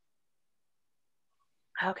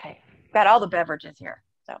 Okay, got all the beverages here.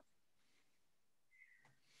 So,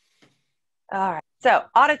 all right. So,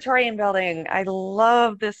 auditorium building. I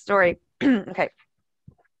love this story. Okay.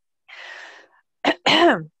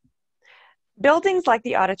 Buildings like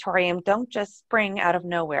the auditorium don't just spring out of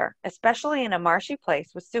nowhere, especially in a marshy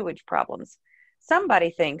place with sewage problems.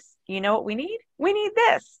 Somebody thinks, you know what we need? We need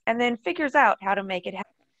this, and then figures out how to make it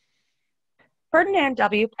happen. Ferdinand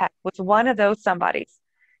W. Peck was one of those somebodies.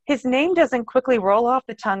 His name doesn't quickly roll off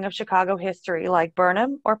the tongue of Chicago history like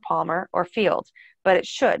Burnham or Palmer or Field, but it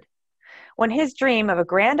should. When his dream of a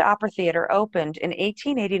grand opera theater opened in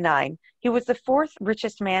 1889, he was the fourth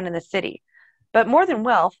richest man in the city. But more than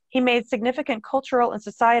wealth, he made significant cultural and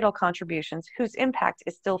societal contributions whose impact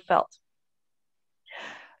is still felt.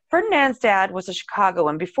 Ferdinand's dad was a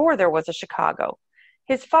Chicagoan before there was a Chicago.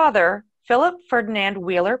 His father, Philip Ferdinand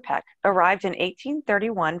Wheeler Peck, arrived in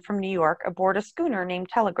 1831 from New York aboard a schooner named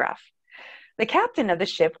Telegraph. The captain of the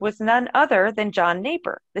ship was none other than John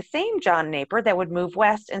Napier, the same John Napier that would move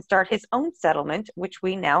west and start his own settlement, which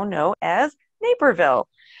we now know as Naperville.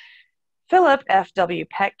 Philip F.W.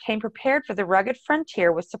 Peck came prepared for the rugged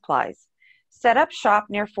frontier with supplies, set up shop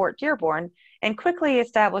near Fort Dearborn, and quickly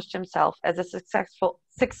established himself as a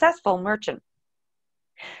successful merchant.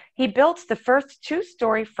 He built the first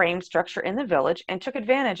two-story frame structure in the village and took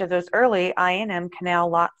advantage of those early I&M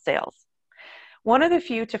Canal lot sales. One of the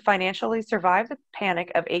few to financially survive the panic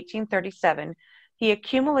of 1837, he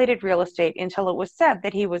accumulated real estate until it was said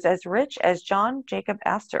that he was as rich as John Jacob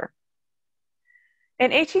Astor.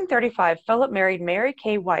 In 1835, Philip married Mary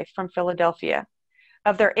Kay Wife from Philadelphia.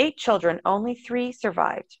 Of their 8 children, only 3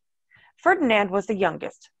 survived. Ferdinand was the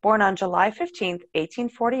youngest, born on July 15,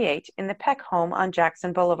 1848, in the Peck home on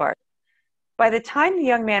Jackson Boulevard. By the time the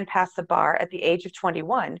young man passed the bar at the age of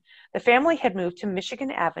 21, the family had moved to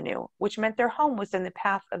Michigan Avenue, which meant their home was in the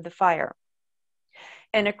path of the fire.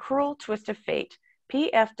 In a cruel twist of fate,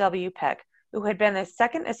 P.F.W. Peck, who had been the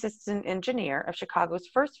second assistant engineer of Chicago's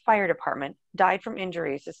first fire department, died from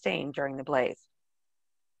injuries sustained during the blaze.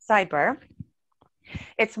 Sidebar.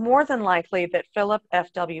 It's more than likely that Philip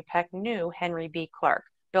F.W. Peck knew Henry B. Clark,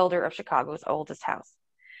 builder of Chicago's oldest house.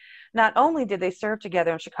 Not only did they serve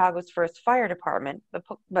together in Chicago's first fire department,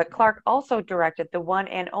 but Clark also directed the one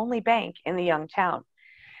and only bank in the young town.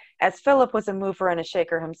 As Philip was a mover and a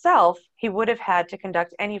shaker himself, he would have had to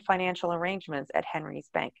conduct any financial arrangements at Henry's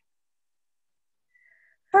bank.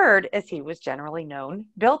 Ferd, as he was generally known,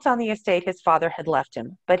 built on the estate his father had left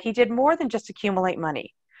him, but he did more than just accumulate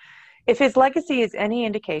money. If his legacy is any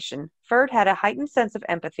indication, Ferd had a heightened sense of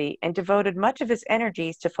empathy and devoted much of his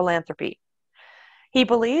energies to philanthropy. He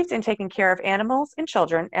believed in taking care of animals and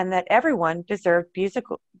children and that everyone deserved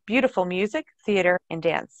beautiful music, theater, and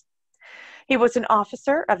dance. He was an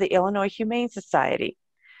officer of the Illinois Humane Society.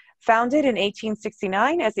 Founded in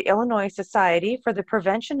 1869 as the Illinois Society for the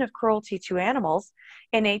Prevention of Cruelty to Animals,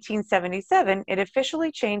 in 1877 it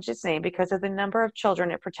officially changed its name because of the number of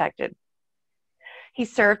children it protected. He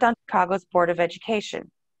served on Chicago's Board of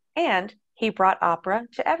Education, and he brought opera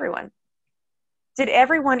to everyone. Did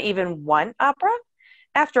everyone even want opera?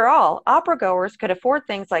 After all, opera goers could afford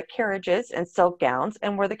things like carriages and silk gowns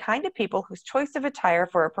and were the kind of people whose choice of attire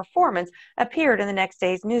for a performance appeared in the next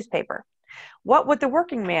day's newspaper. What would the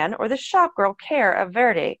working man or the shop girl care of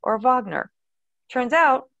Verdi or Wagner? Turns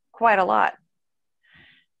out, quite a lot.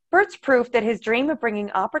 Bert's proof that his dream of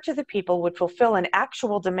bringing opera to the people would fulfill an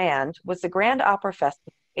actual demand was the Grand Opera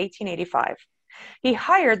Festival of 1885. He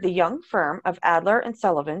hired the young firm of Adler and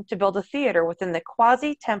Sullivan to build a theater within the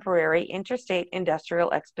quasi-temporary Interstate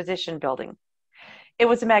Industrial Exposition building. It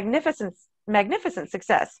was a magnificent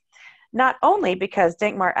success, not only because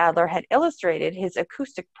Dankmar Adler had illustrated his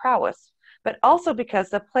acoustic prowess, but also because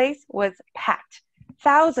the place was packed.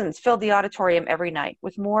 Thousands filled the auditorium every night,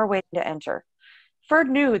 with more waiting to enter. Ferd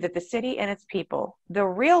knew that the city and its people, the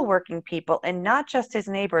real working people, and not just his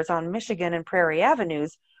neighbors on Michigan and Prairie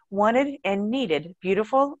Avenues, wanted and needed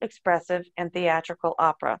beautiful, expressive, and theatrical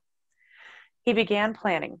opera. He began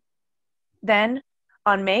planning. Then,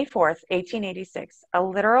 on May 4th, 1886, a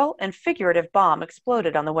literal and figurative bomb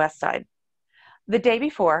exploded on the west side. The day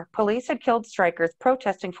before, police had killed strikers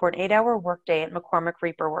protesting for an 8-hour workday at McCormick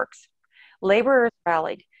Reaper Works. Laborers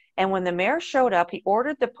rallied, and when the mayor showed up, he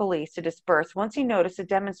ordered the police to disperse once he noticed the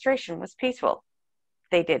demonstration was peaceful.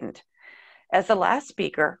 They didn't. As the last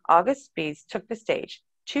speaker, August Spies, took the stage,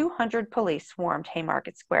 200 police swarmed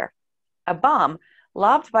Haymarket Square. A bomb,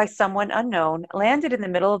 lobbed by someone unknown, landed in the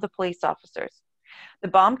middle of the police officers. The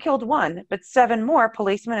bomb killed one, but 7 more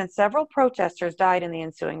policemen and several protesters died in the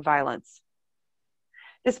ensuing violence.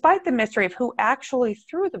 Despite the mystery of who actually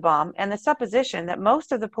threw the bomb and the supposition that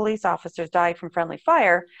most of the police officers died from friendly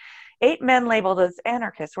fire, 8 men labeled as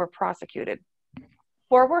anarchists were prosecuted.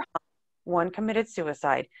 4 were hung, 1 committed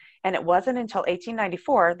suicide, and it wasn't until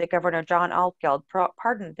 1894 that Governor John Altgeld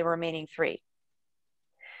pardoned the remaining 3.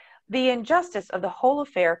 The injustice of the whole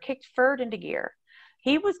affair kicked Ferd into gear.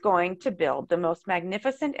 He was going to build the most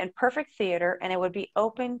magnificent and perfect theater, and it would be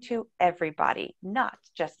open to everybody, not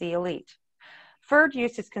just the elite. Ferd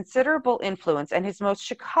used his considerable influence and his most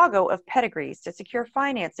Chicago of pedigrees to secure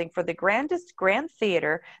financing for the grandest grand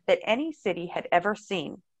theater that any city had ever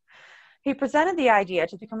seen. He presented the idea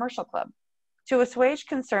to the commercial club. To assuage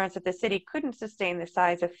concerns that the city couldn't sustain the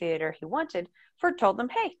size of theater he wanted, Ferd told them,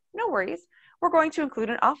 "Hey, no worries. We're going to include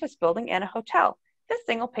an office building and a hotel. This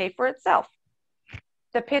thing will pay for itself."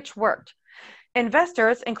 The pitch worked.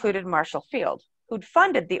 Investors included Marshall Field, who'd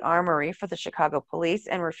funded the armory for the Chicago police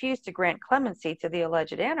and refused to grant clemency to the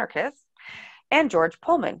alleged anarchists, and George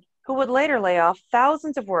Pullman, who would later lay off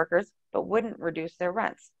thousands of workers but wouldn't reduce their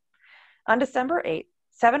rents. On December 8th,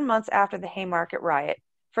 7 months after the Haymarket riot,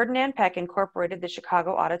 Ferdinand Peck incorporated the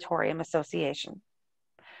Chicago Auditorium Association.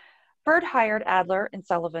 Ferd hired Adler and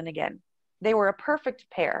Sullivan again. They were a perfect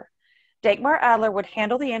pair. Dankmar Adler would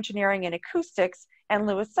handle the engineering and acoustics, and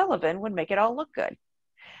Louis Sullivan would make it all look good.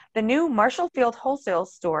 The new Marshall Field wholesale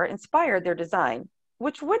store inspired their design,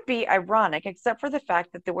 which would be ironic except for the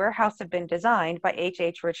fact that the warehouse had been designed by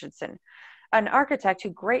H. Richardson, an architect who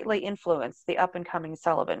greatly influenced the up-and-coming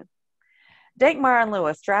Sullivan. Dankmar and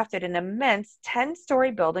Lewis drafted an immense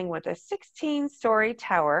 10-story building with a 16-story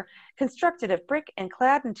tower constructed of brick and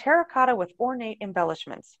clad in terracotta with ornate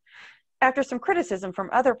embellishments. After some criticism from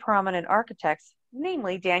other prominent architects,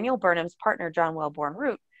 namely Daniel Burnham's partner John Wellborn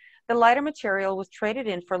Root, the lighter material was traded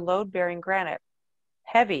in for load-bearing granite.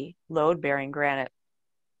 Heavy load-bearing granite.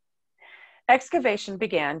 Excavation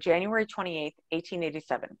began January 28,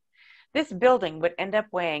 1887. This building would end up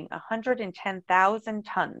weighing 110,000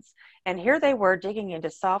 tons, and here they were digging into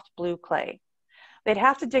soft blue clay. They'd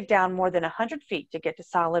have to dig down more than 100 feet to get to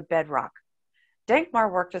solid bedrock.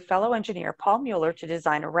 Dankmar worked with fellow engineer Paul Mueller to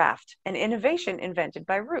design a raft, an innovation invented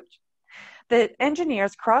by Root. The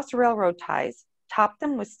engineers crossed railroad ties, topped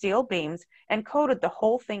them with steel beams, and coated the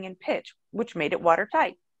whole thing in pitch, which made it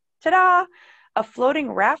watertight. Ta-da! A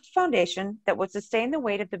floating raft foundation that would sustain the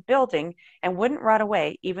weight of the building and wouldn't rot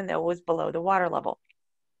away even though it was below the water level.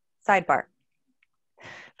 Sidebar.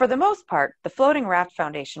 For the most part, the floating raft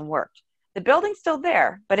foundation worked. The building's still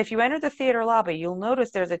there, but if you enter the theater lobby, you'll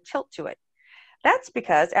notice there's a tilt to it. That's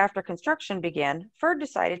because after construction began, Ferd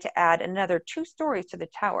decided to add another 2 stories to the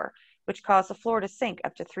tower, which caused the floor to sink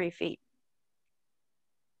up to 3 feet.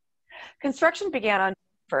 Construction began on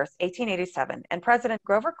 1st, 1887, and President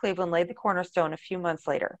Grover Cleveland laid the cornerstone a few months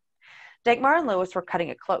later. Dankmar and Lewis were cutting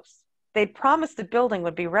it close. They'd promised the building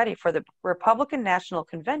would be ready for the Republican National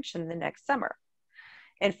Convention the next summer.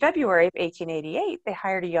 In February of 1888, they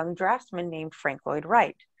hired a young draftsman named Frank Lloyd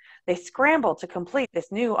Wright. They scrambled to complete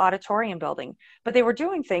this new auditorium building, but they were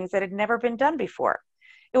doing things that had never been done before.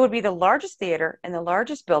 It would be the largest theater and the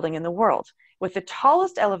largest building in the world, with the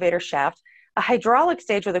tallest elevator shaft, a hydraulic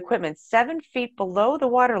stage with equipment 7 feet below the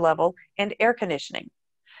water level, and air conditioning.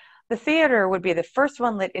 The theater would be the first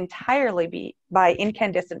one lit entirely by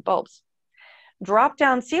incandescent bulbs.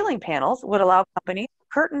 Drop-down ceiling panels would allow companies to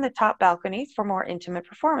curtain the top balconies for more intimate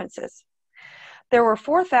performances. There were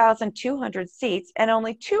 4,200 seats and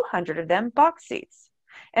only 200 of them box seats,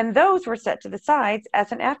 and those were set to the sides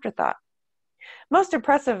as an afterthought. Most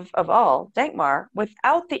impressive of all, Dankmar,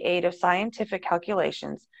 without the aid of scientific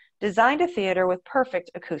calculations, designed a theater with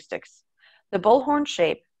perfect acoustics. The bullhorn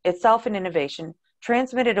shape, itself an innovation,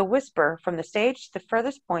 transmitted a whisper from the stage to the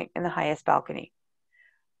furthest point in the highest balcony.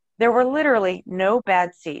 There were literally no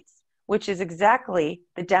bad seats, which is exactly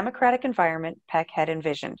the democratic environment Peck had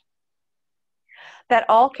envisioned. That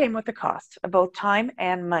all came with a cost of both time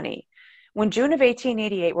and money. When June of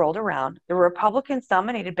 1888 rolled around, the Republicans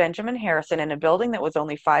nominated Benjamin Harrison in a building that was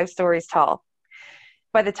only 5 stories tall.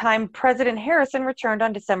 By the time President Harrison returned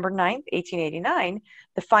on December 9, 1889,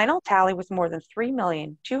 the final tally was more than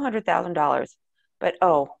 $3,200,000. But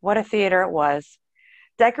oh, what a theater it was.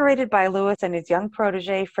 Decorated by Lewis and his young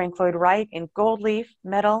protege, Frank Lloyd Wright, in gold leaf,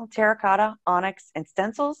 metal, terracotta, onyx, and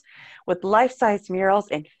stencils, with life-size murals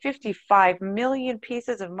and 55 million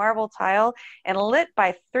pieces of marble tile, and lit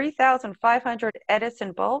by 3,500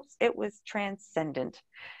 Edison bulbs, it was transcendent.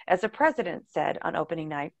 As the president said on opening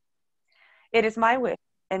night, "It is my wish,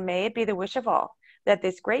 and may it be the wish of all, that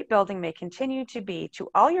this great building may continue to be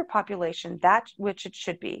to all your population that which it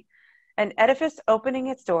should be, an edifice opening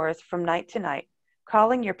its doors from night to night,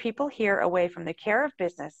 calling your people here away from the care of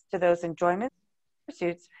business to those enjoyments,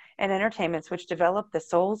 pursuits, and entertainments which develop the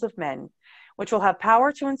souls of men, which will have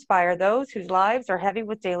power to inspire those whose lives are heavy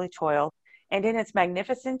with daily toil, and in its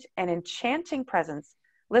magnificent and enchanting presence,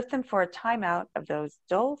 lift them for a time out of those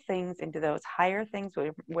dull things into those higher things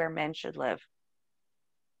where men should live."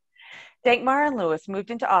 Dankmar and Lewis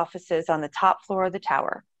moved into offices on the top floor of the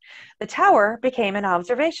tower. The tower became an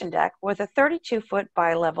observation deck with a 32-foot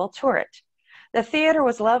bi-level turret. The theater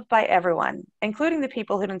was loved by everyone, including the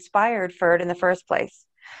people who'd inspired Ferd in the first place.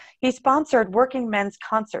 He sponsored working men's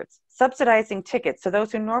concerts, subsidizing tickets so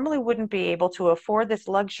those who normally wouldn't be able to afford this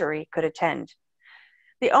luxury could attend.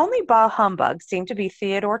 The only bah humbug seemed to be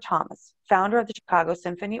Theodore Thomas, founder of the Chicago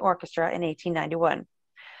Symphony Orchestra in 1891.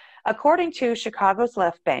 According to Chicago's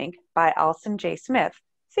Left Bank by Alson J. Smith,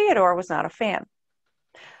 Theodore was not a fan.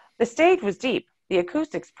 The stage was deep, the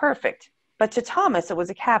acoustics perfect, but to Thomas it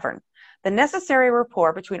was a cavern. The necessary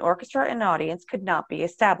rapport between orchestra and audience could not be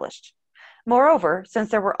established. Moreover,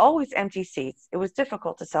 since there were always empty seats, it was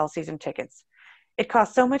difficult to sell season tickets. It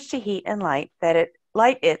cost so much to heat and light that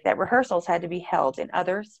rehearsals had to be held in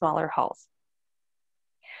other, smaller halls.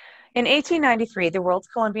 In 1893, the World's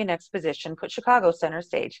Columbian Exposition put Chicago center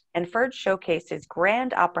stage, and Ferd showcased his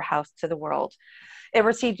grand opera house to the world. It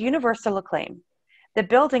received universal acclaim. The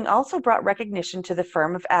building also brought recognition to the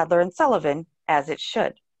firm of Adler and Sullivan, as it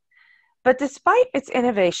should. But despite its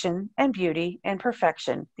innovation and beauty and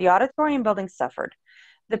perfection, the auditorium building suffered.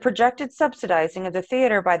 The projected subsidizing of the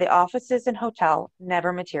theater by the offices and hotel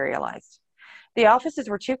never materialized. The offices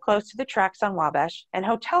were too close to the tracks on Wabash, and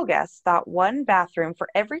hotel guests thought 1 bathroom for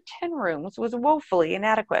every 10 rooms was woefully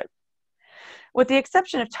inadequate. With the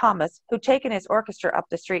exception of Thomas, who'd taken his orchestra up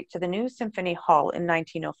the street to the new Symphony Hall in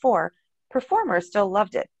 1904, performers still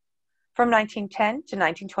loved it. From 1910 to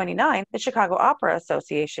 1929, the Chicago Opera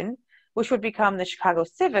Association, which would become the Chicago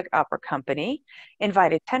Civic Opera Company,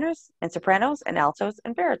 invited tenors and sopranos and altos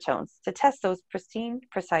and baritones to test those pristine,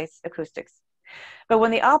 precise acoustics. But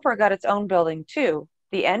when the opera got its own building too,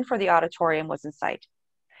 the end for the auditorium was in sight.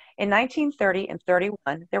 In 1930 and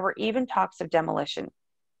 31, there were even talks of demolition.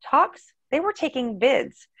 Talks? They were taking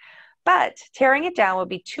bids. But tearing it down would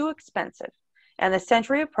be too expensive, and the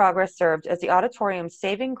Century of Progress served as the auditorium's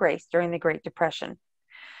saving grace during the Great Depression.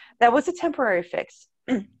 That was a temporary fix.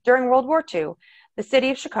 During World War II, the city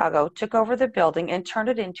of Chicago took over the building and turned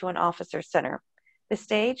it into an officer's center. The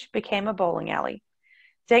stage became a bowling alley.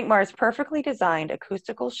 Dankmar's perfectly designed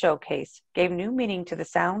acoustical showcase gave new meaning to the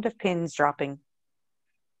sound of pins dropping.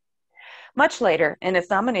 Much later, in its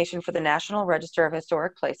nomination for the National Register of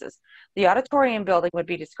Historic Places, the auditorium building would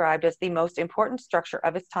be described as the most important structure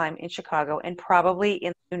of its time in Chicago and probably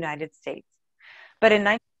in the United States. But in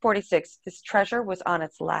 1946, this treasure was on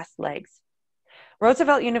its last legs.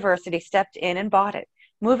 Roosevelt University stepped in and bought it.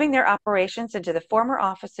 moving their operations into the former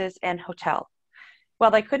offices and hotel.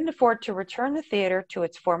 While they couldn't afford to return the theater to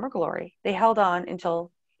its former glory, they held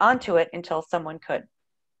onto it until someone could.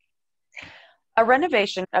 A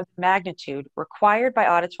renovation of the magnitude required by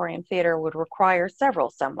auditorium theater would require several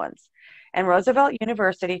someones, and Roosevelt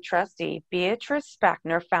University trustee Beatrice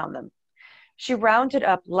Spachner found them. She rounded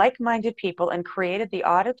up like-minded people and created the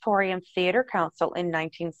Auditorium Theater Council in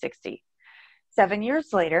 1960. 7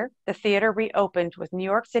 years later, the theater reopened with New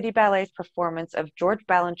York City Ballet's performance of George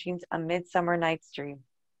Balanchine's A Midsummer Night's Dream.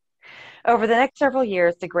 Over the next several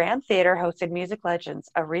years, the Grand Theater hosted music legends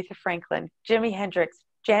Aretha Franklin, Jimi Hendrix,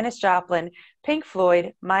 Janis Joplin, Pink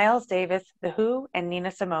Floyd, Miles Davis, The Who, and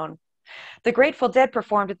Nina Simone. The Grateful Dead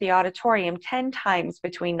performed at the auditorium 10 times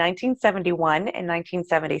between 1971 and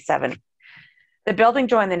 1977. The building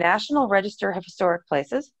joined the National Register of Historic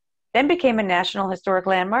Places, then became a National Historic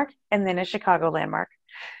Landmark, and then a Chicago landmark.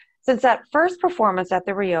 Since that first performance at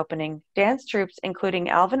the reopening, dance troupes including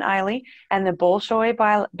Alvin Ailey and the Bolshoi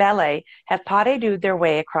Ballet have pas de deux their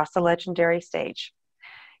way across the legendary stage.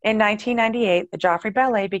 In 1998, the Joffrey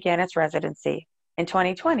Ballet began its residency. In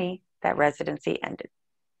 2020, that residency ended.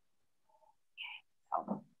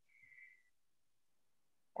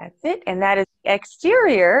 That's it, and that is the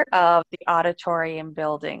exterior of the auditorium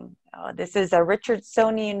building. This is a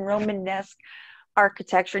Richardsonian Romanesque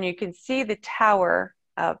architecture, and you can see the tower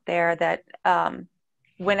out there that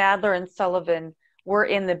when Adler and Sullivan were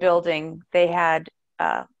in the building, they had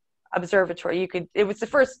observatory. It was the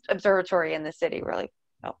first observatory in the city, really.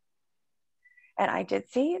 Oh. And I did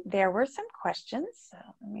see there were some questions. So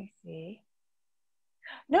let me see.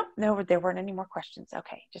 Nope, no, there weren't any more questions.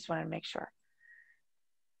 Okay, just wanted to make sure.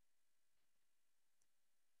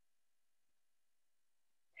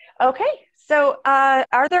 Okay, so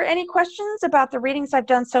are there any questions about the readings I've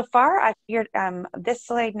done so far? I figured this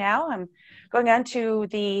slide now. I'm going on to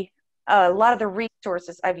a lot of the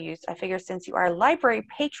resources I've used. I figure since you are library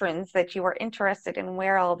patrons that you are interested in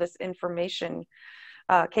where all this information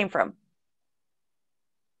came from.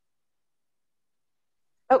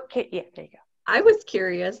 Okay, yeah, there you go. I was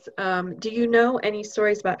curious, do you know any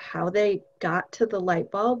stories about how they got to the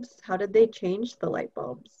light bulbs? How did they change the light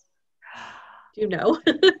bulbs? Do you know?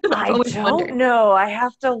 I don't know. I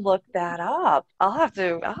have to look that up. I'll have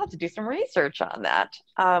to do some research on that.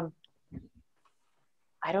 I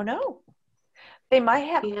don't know. They might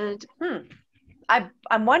have. And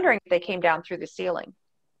I'm wondering if they came down through the ceiling.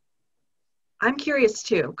 I'm curious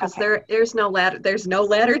too, because there's no ladder. There's no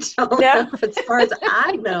ladder telling as far as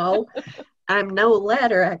I know. I'm no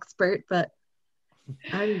ladder expert, but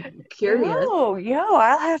I'm curious. Oh,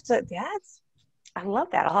 I'll have to. I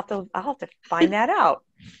love that. I'll have to find that out.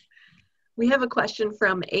 We have a question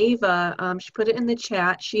from Ava. She put it in the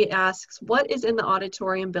chat. She asks, what is in the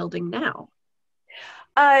auditorium building now?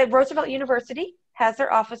 Roosevelt University has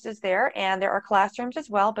their offices there, and there are classrooms as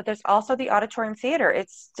well, but there's also the auditorium theater.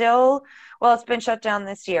 It's still, it's been shut down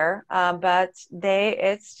this year, but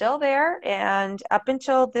it's still there, and up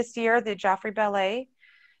until this year, the Joffrey Ballet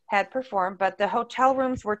had performed, but the hotel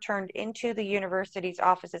rooms were turned into the university's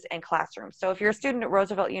offices and classrooms. So if you're a student at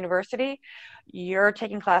Roosevelt University, you're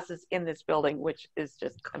taking classes in this building, which is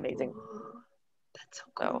just amazing. That's so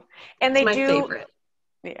cool. And it's my favorite.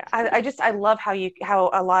 Yeah, I love how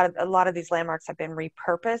a lot of these landmarks have been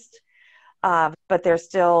repurposed, but there's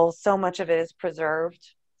still so much of it is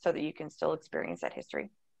preserved so that you can still experience that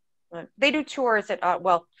history. They do tours at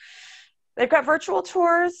they've got virtual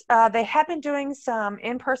tours. They have been doing some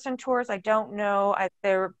in-person tours. I don't know.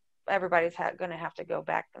 Everybody's going to have to go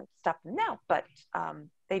back and stop them now, but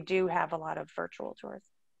they do have a lot of virtual tours.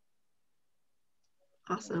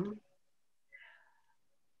 Awesome.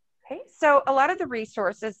 Okay, so a lot of the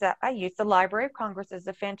resources that I use, the Library of Congress is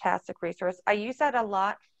a fantastic resource. I use that a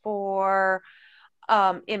lot for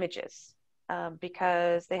images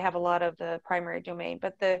because they have a lot of the primary domain,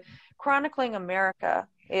 but the Chronicling America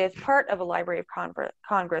is part of a Library of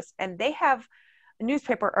Congress, and they have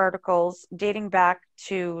newspaper articles dating back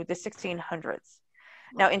to the 1600s.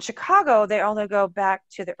 Now in Chicago, they only go back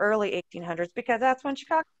to the early 1800s because that's when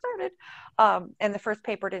Chicago started. And the first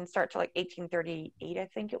paper didn't start till like 1838, I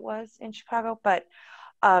think it was, in Chicago. But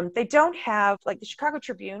they don't have, like the Chicago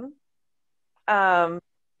Tribune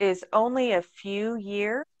is only a few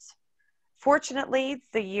years. Fortunately,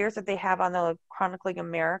 the years that they have on the Chronicling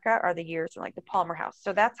America are the years from like the Palmer House.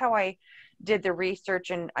 So that's how I did the research,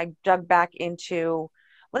 and I dug back into,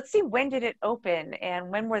 let's see, when did it open and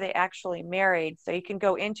when were they actually married? So you can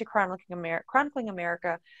go into Chronicling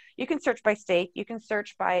America. You can search by state. You can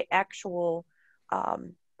search by actual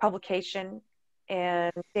publication.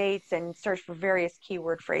 and dates and search for various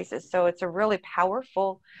keyword phrases. So it's a really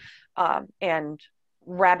powerful and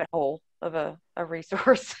rabbit hole of a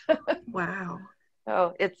resource. Wow.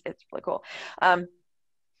 So it's really cool.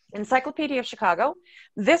 Encyclopedia of Chicago.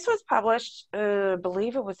 This was published, I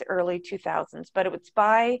believe it was the early 2000s, but it was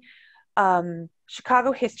by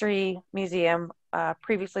Chicago History Museum,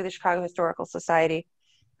 previously the Chicago Historical Society.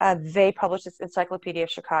 They published this Encyclopedia of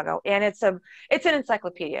Chicago, and it's an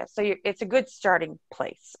encyclopedia, so it's a good starting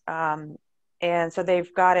place. And so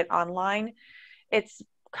they've got it online. It's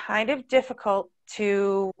kind of difficult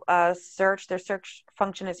to search. Their search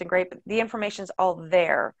function isn't great, but the information's all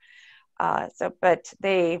there. But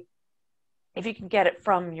if you can get it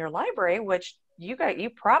from your library, which you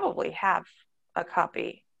probably have a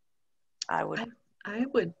copy, I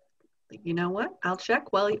would. You know what? I'll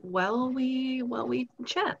check while we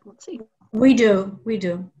chat. Let's see. We do.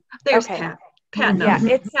 There's Okay. Pat. Pat knows.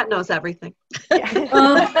 Yeah, Pat knows everything.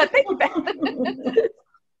 Yeah.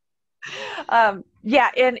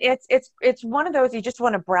 Yeah, and it's one of those you just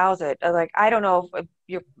want to browse it. Like, I don't know if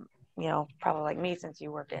you're, probably like me, since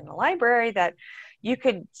you work in the library, that you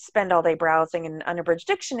could spend all day browsing an unabridged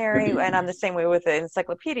dictionary, and I'm the same way with the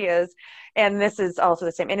encyclopedias, and this is also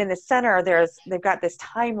the same. And in the center, they've got this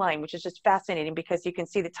timeline, which is just fascinating, because you can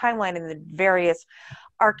see the timeline in the various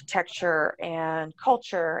architecture and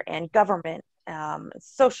culture and government,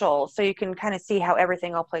 social, so you can kind of see how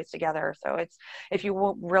everything all plays together. So it's, if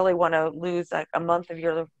you really want to lose a month of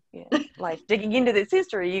your life digging into this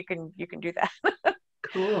history, you can do that.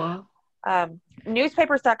 Cool.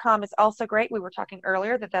 Newspapers.com is also great. We were talking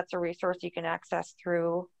earlier that's a resource you can access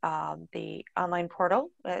through the online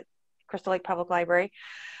portal at Crystal Lake Public Library.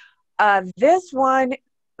 This one,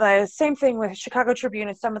 same thing with Chicago Tribune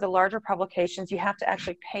and some of the larger publications. You have to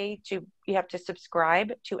actually you have to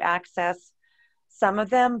subscribe to access some of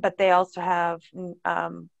them, but they also have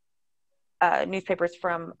newspapers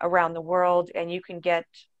from around the world, and you can get,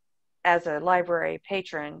 as a library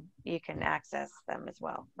patron, you can access them as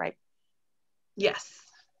well, right? Yes.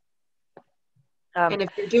 And if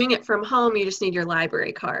you're doing it from home, you just need your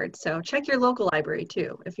library card. So check your local library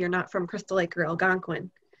too, if you're not from Crystal Lake or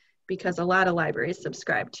Algonquin, because a lot of libraries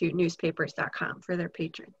subscribe to newspapers.com for their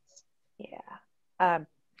patrons. Yeah.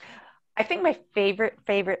 I think my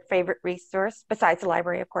favorite resource, besides the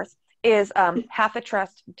library, of course, is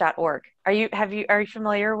halfatrust.org. Are you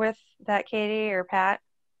familiar with that, Katie or Pat?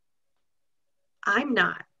 I'm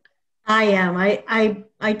not. I am.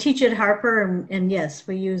 I teach at Harper, and yes,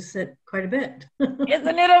 we use it quite a bit.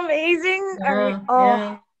 Isn't it amazing?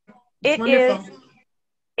 Yeah. It wonderful. is.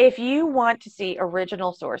 If you want to see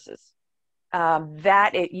original sources,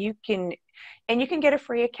 you can get a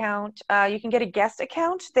free account. You can get a guest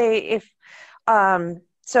account.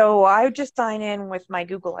 So I just sign in with my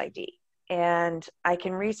Google ID, and I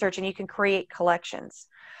can research, and you can create collections.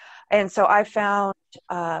 And so I found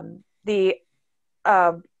the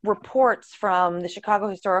reports from the Chicago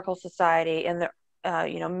Historical Society in the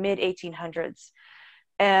mid 1800s,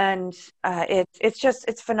 and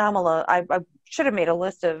it's phenomenal. I should have made a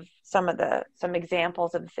list of some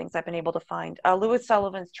examples of the things I've been able to find. Louis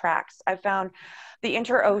Sullivan's tracts. I found the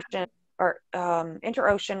Interocean,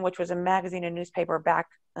 which was a magazine and newspaper back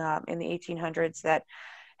in the 1800s that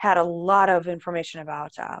had a lot of information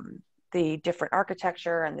about the different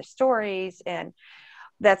architecture and the stories, and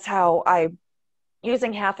that's how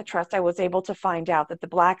using Half the Trust, I was able to find out that the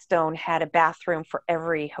Blackstone had a bathroom for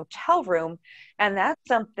every hotel room, and that's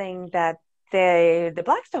something that the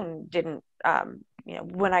Blackstone didn't,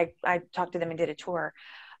 when I talked to them and did a tour,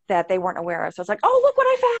 that they weren't aware of. So it's like, oh, look what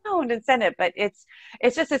I found, and send it. But it's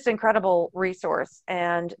just this incredible resource,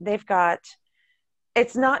 and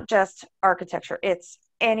it's not just architecture, it's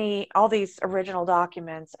all these original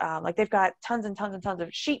documents. Like, they've got tons and tons and tons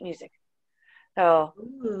of sheet music. So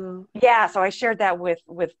yeah, so I shared that with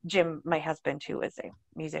Jim, my husband, who is a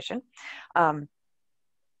musician,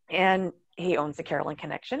 and he owns the Carolyn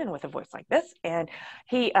Connection, and with a voice like this, and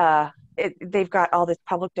they've got all this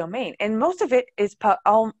public domain, and most of it is Pat,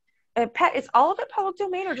 is all of it public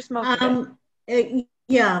domain, or just most of it?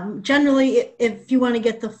 Yeah, generally, if you want to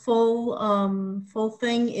get the full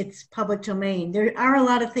thing, it's public domain. There are a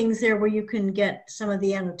lot of things there where you can get some of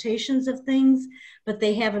the annotations of things, but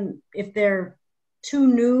they haven't, if they're too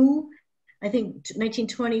new, I think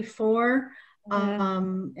 1924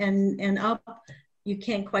 and up, you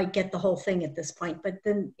can't quite get the whole thing at this point. But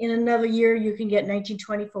then in another year, you can get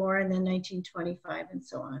 1924 and then 1925 and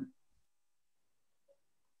so on.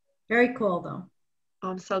 Very cool, though.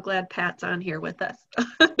 I'm so glad Pat's on here with us.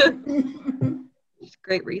 It's a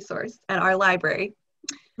great resource at our library.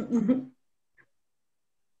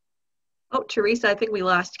 Oh, Theresa, I think we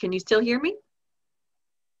lost. Can you still hear me?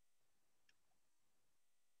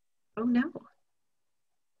 Oh, no.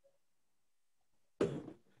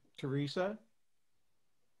 Theresa,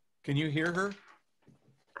 can you hear her?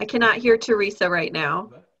 I cannot hear Theresa right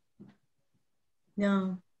now.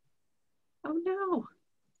 No. Oh, no.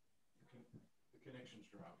 The connection's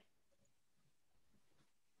dropped.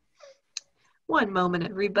 One moment,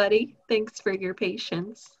 everybody. Thanks for your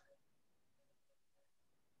patience.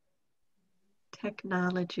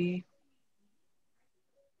 Technology.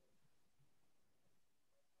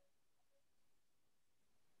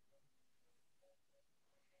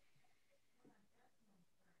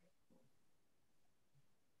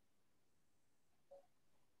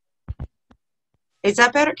 Is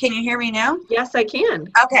that better? Can you hear me now? Yes, I can.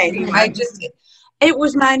 Okay, it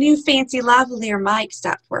was my new fancy lavalier mic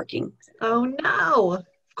stopped working. Oh, no. Of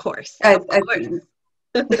course. It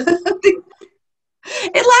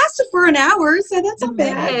lasted for an hour, so that's not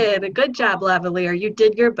bad. Good job, lavalier. You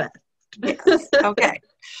did your best. Yes. Okay.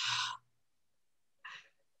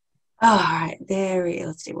 All right.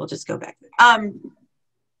 Let's see. We'll just go back. I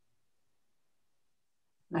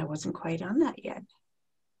wasn't quite on that yet.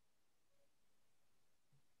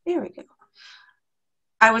 There we go.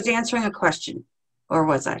 I was answering a question, or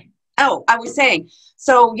was I? Oh, I was saying,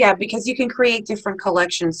 so yeah, because you can create different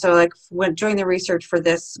collections. So like during the research for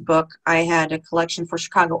this book, I had a collection for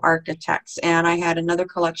Chicago architects, and I had another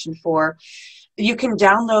collection for, you can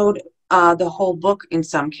download the whole book in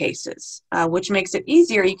some cases, which makes it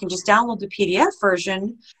easier. You can just download the PDF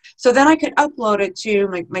version. So then I could upload it to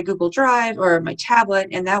my Google Drive or my tablet,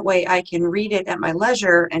 and that way I can read it at my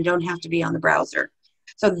leisure and don't have to be on the browser.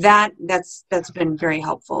 So that's been very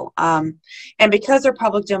helpful. And because they're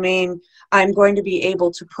public domain, I'm going to be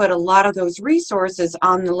able to put a lot of those resources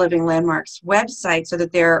on the Living Landmarks website so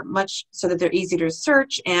that they're easy to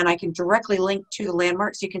search, and I can directly link to the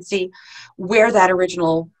landmarks. So you can see where that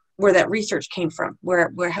research came from,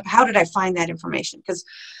 how did I find that information? Because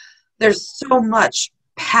there's so much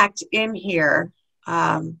packed in here,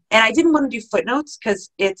 and I didn't want to do footnotes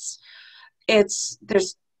because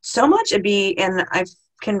there's so much and I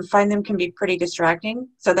can find them can be pretty distracting.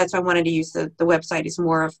 So that's why I wanted to use the website as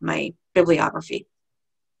more of my bibliography.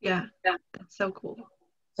 Yeah, that's so cool.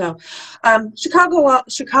 So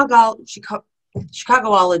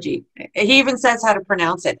Chicagoology. He even says how to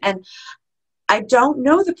pronounce it. And I don't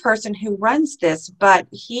know the person who runs this, but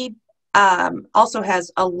he also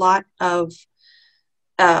has a lot of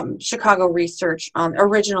Chicago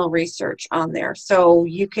original research on there. So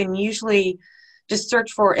you can usually just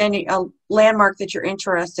search for any landmark that you're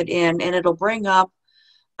interested in, and it'll bring up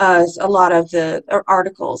a lot of the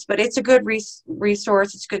articles. But it's a good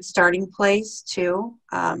resource. It's a good starting place too.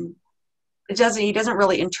 He doesn't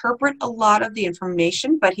really interpret a lot of the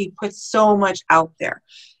information, but he puts so much out there,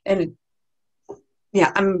 and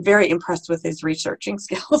yeah, I'm very impressed with his researching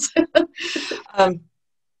skills. And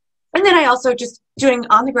then I also just doing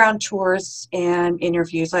on-the-ground tours and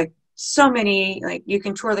interviews, like so many, like you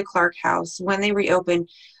can tour the Clark House. When they reopen,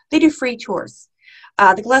 they do free tours.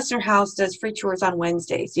 The Glessner House does free tours on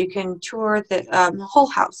Wednesdays. You can tour the Hull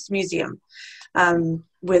House Museum,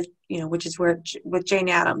 which is with Jane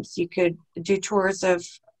Addams. You could do tours of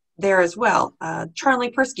there as well.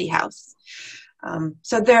 Charlie Persky House.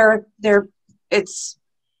 So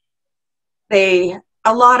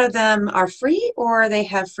a lot of them are free, or they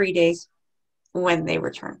have free days when they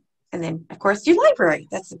return. And then, of course, your library.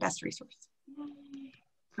 That's the best resource.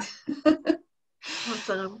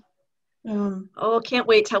 Awesome. Can't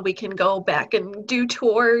wait till we can go back and do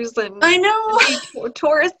tours and I know. And be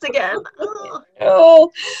tourists again.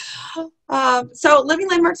 So Living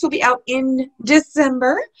Landmarks will be out in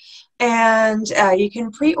December, and you can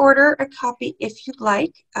pre-order a copy if you'd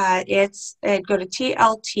like. Go to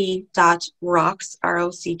tlt.rocks,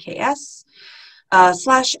 ROCKS,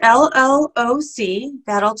 /LLOC.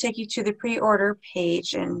 That'll take you to the pre-order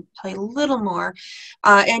page and tell you a little more.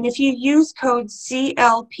 And if you use code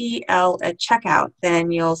CLPL at checkout,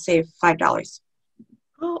 then you'll save $5.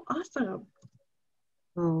 Oh, awesome.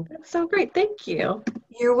 That's so great. Thank you.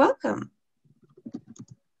 You're welcome.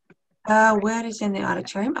 What is in the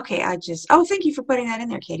auditorium? Okay, thank you for putting that in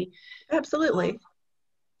there, Katie. Absolutely.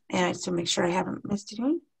 And I just to make sure I haven't missed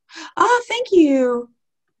anything. Oh, thank you.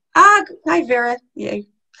 Hi, Vera. Yeah.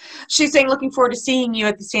 She's saying, looking forward to seeing you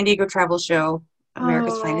at the San Diego Travel Show,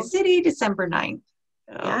 America's Finest City, December 9th.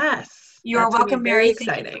 So yes. You're welcome, very Mary.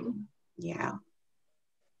 Exciting. Yeah.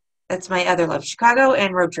 That's my other love, Chicago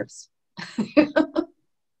and road trips.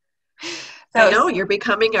 I know you're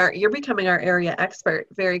becoming our area expert.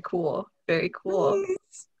 Very cool. Very cool.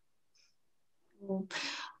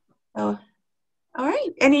 Oh, all right.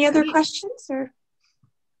 Any other questions or?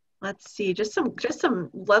 Let's see, just some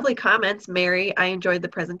lovely comments. Mary, I enjoyed the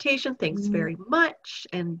presentation. Thanks very much.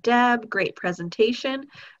 And Deb, great presentation.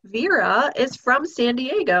 Vera is from San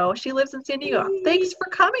Diego. She lives in San Diego. Thanks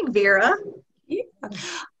for coming, Vera.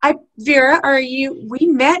 Vera, we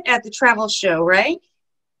met at the travel show, right?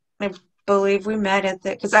 I believe we met at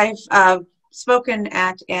because I've spoken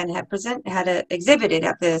at and had exhibited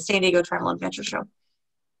at the San Diego Travel and Adventure Show.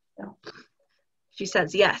 So. She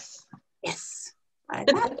says yes. Yes.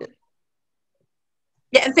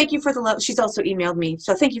 Yeah, and thank you for the love. She's also emailed me,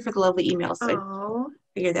 so thank you for the lovely emails. Oh, I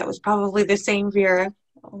figured that was probably the same Vera.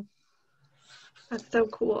 That's so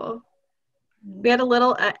cool. We had a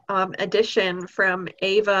little addition from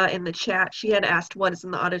Ava in the chat. She had asked what is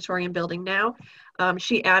in the auditorium building now.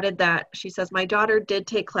 She added that she says, my daughter did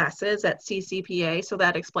take classes at CCPA, so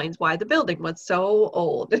that explains why the building was so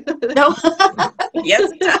old. No.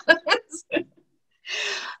 Yes, it does.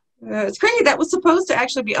 It's crazy. That was supposed to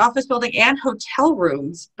actually be office building and hotel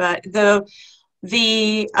rooms, but the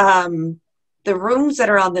rooms that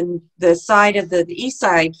are on the side of the east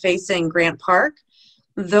side facing Grant Park,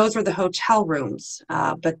 those were the hotel rooms,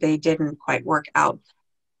 but they didn't quite work out.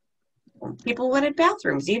 People wanted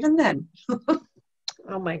bathrooms even then.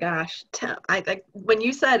 Oh my gosh. When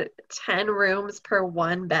you said 10 rooms per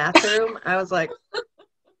one bathroom, I was like,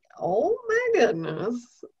 oh my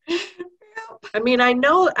goodness. I mean, I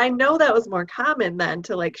know that was more common then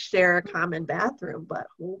to like share a common bathroom, but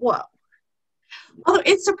whoa. Well,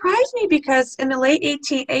 it surprised me because in the late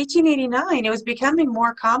 1889, it was becoming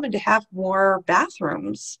more common to have more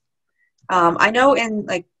bathrooms. I know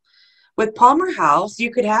with Palmer House,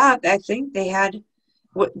 you could have, I think they had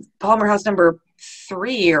Palmer House number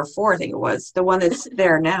 3 or 4, I think it was, the one that's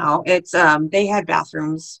there now. It's they had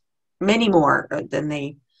bathrooms, many more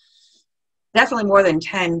than definitely more than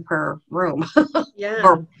 10 per room. Yeah.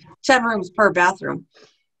 Or 10 rooms per bathroom.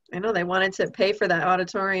 I know they wanted to pay for that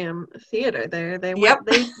auditorium theater there.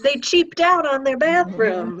 They cheaped out on their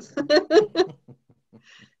bathrooms.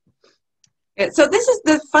 So this is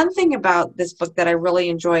the fun thing about this book that I really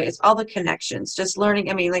enjoy is all the connections, just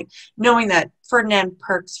learning. I mean, like knowing that Ferdinand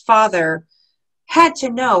Perk's father had to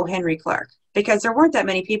know Henry Clark because there weren't that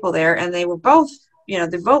many people there, and they were both, they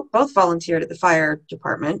both volunteered at the fire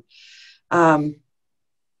department. And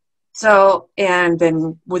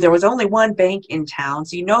then there was only one bank in town,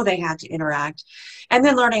 so they had to interact. And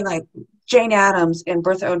then learning like Jane Addams and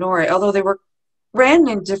Bertha Honore, although they ran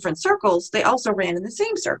in different circles, they also ran in the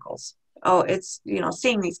same circles. Oh, it's,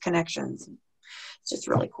 seeing these connections. It's just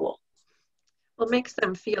really cool. Well, it makes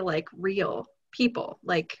them feel like real people.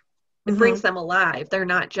 Like it brings them alive. They're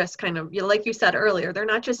not just kind of, like you said earlier, they're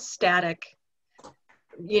not just static,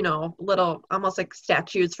 little almost like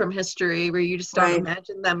statues from history where you just don't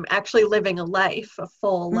imagine them actually living a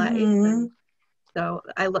full life. And so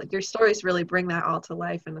your stories really bring that all to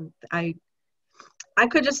life, and I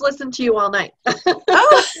could just listen to you all night.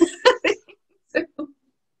 Oh.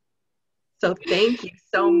 So thank you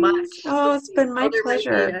so much. Oh, it's been my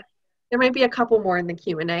pleasure. There might be a couple more in the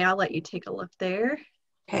Q&A. I'll let you take a look there.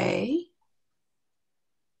 Okay.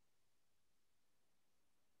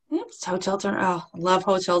 It's Hotel Del. Oh, I love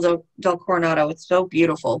Hotel Del Coronado. It's so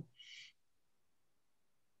beautiful.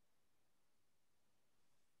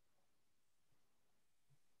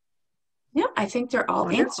 Yeah, I think they're all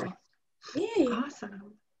answered. Yay.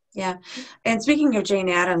 Awesome. Yeah. And speaking of Jane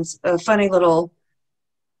Addams, a funny little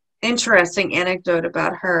interesting anecdote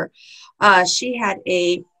about her. She had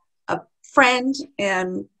a friend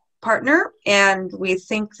and partner, and we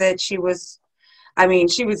think that she was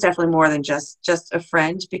definitely more than just a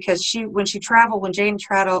friend, because when Jane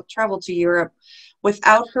traveled to Europe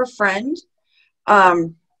without her friend,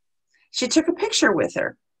 she took a picture with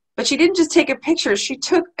her. But she didn't just take a picture, she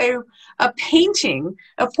took a painting,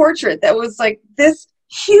 a portrait that was like this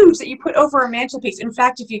huge that you put over a mantelpiece. In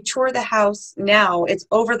fact, if you tour the house now, it's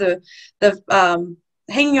over the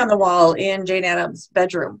hanging on the wall in Jane Addams'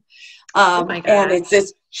 bedroom. Oh my gosh. And it's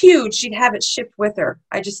this huge. She'd have it shipped with her.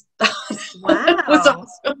 I just thought it was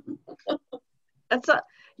awesome.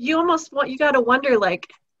 You got to wonder,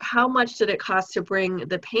 like, how much did it cost to bring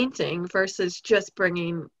the painting versus just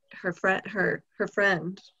bringing her friend, her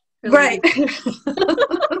right.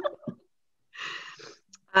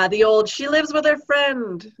 The old, she lives with her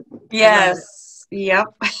friend. Yes. Yep.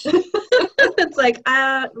 It's like,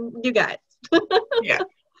 you guys. Yeah.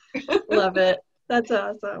 Love it. That's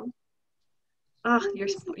awesome. Oh,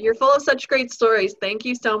 you're full of such great stories. Thank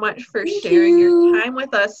you so much for sharing your time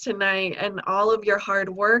with us tonight and all of your hard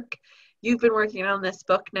work. You've been working on this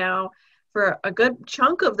book now for a good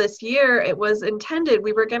chunk of this year, it was intended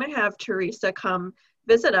we were going to have Theresa come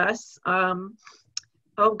visit us.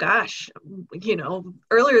 Oh gosh,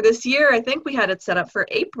 earlier this year, I think we had it set up for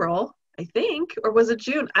April, I think, or was it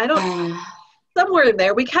June? I don't, somewhere in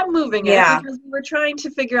there. We kept moving it because we were trying to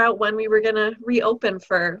figure out when we were going to reopen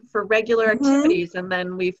for regular activities. And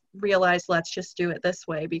then we realized, let's just do it this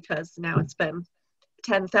way, because now it's been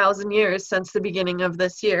 10,000 years since the beginning of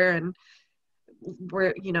this year. And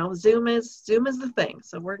we're, Zoom is the thing.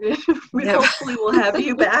 So we hopefully will have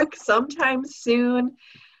you back sometime soon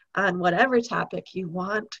on whatever topic you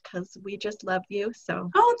want, because we just love you. So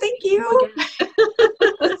thank you.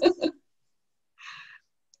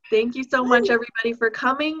 Thank you so much, everybody, for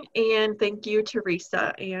coming, and thank you,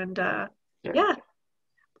 Theresa. And I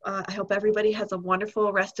hope everybody has a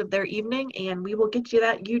wonderful rest of their evening, and we will get you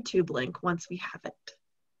that YouTube link once we have it.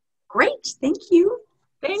 Great. Thank you.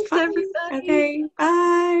 Thanks, everybody. Okay. Bye.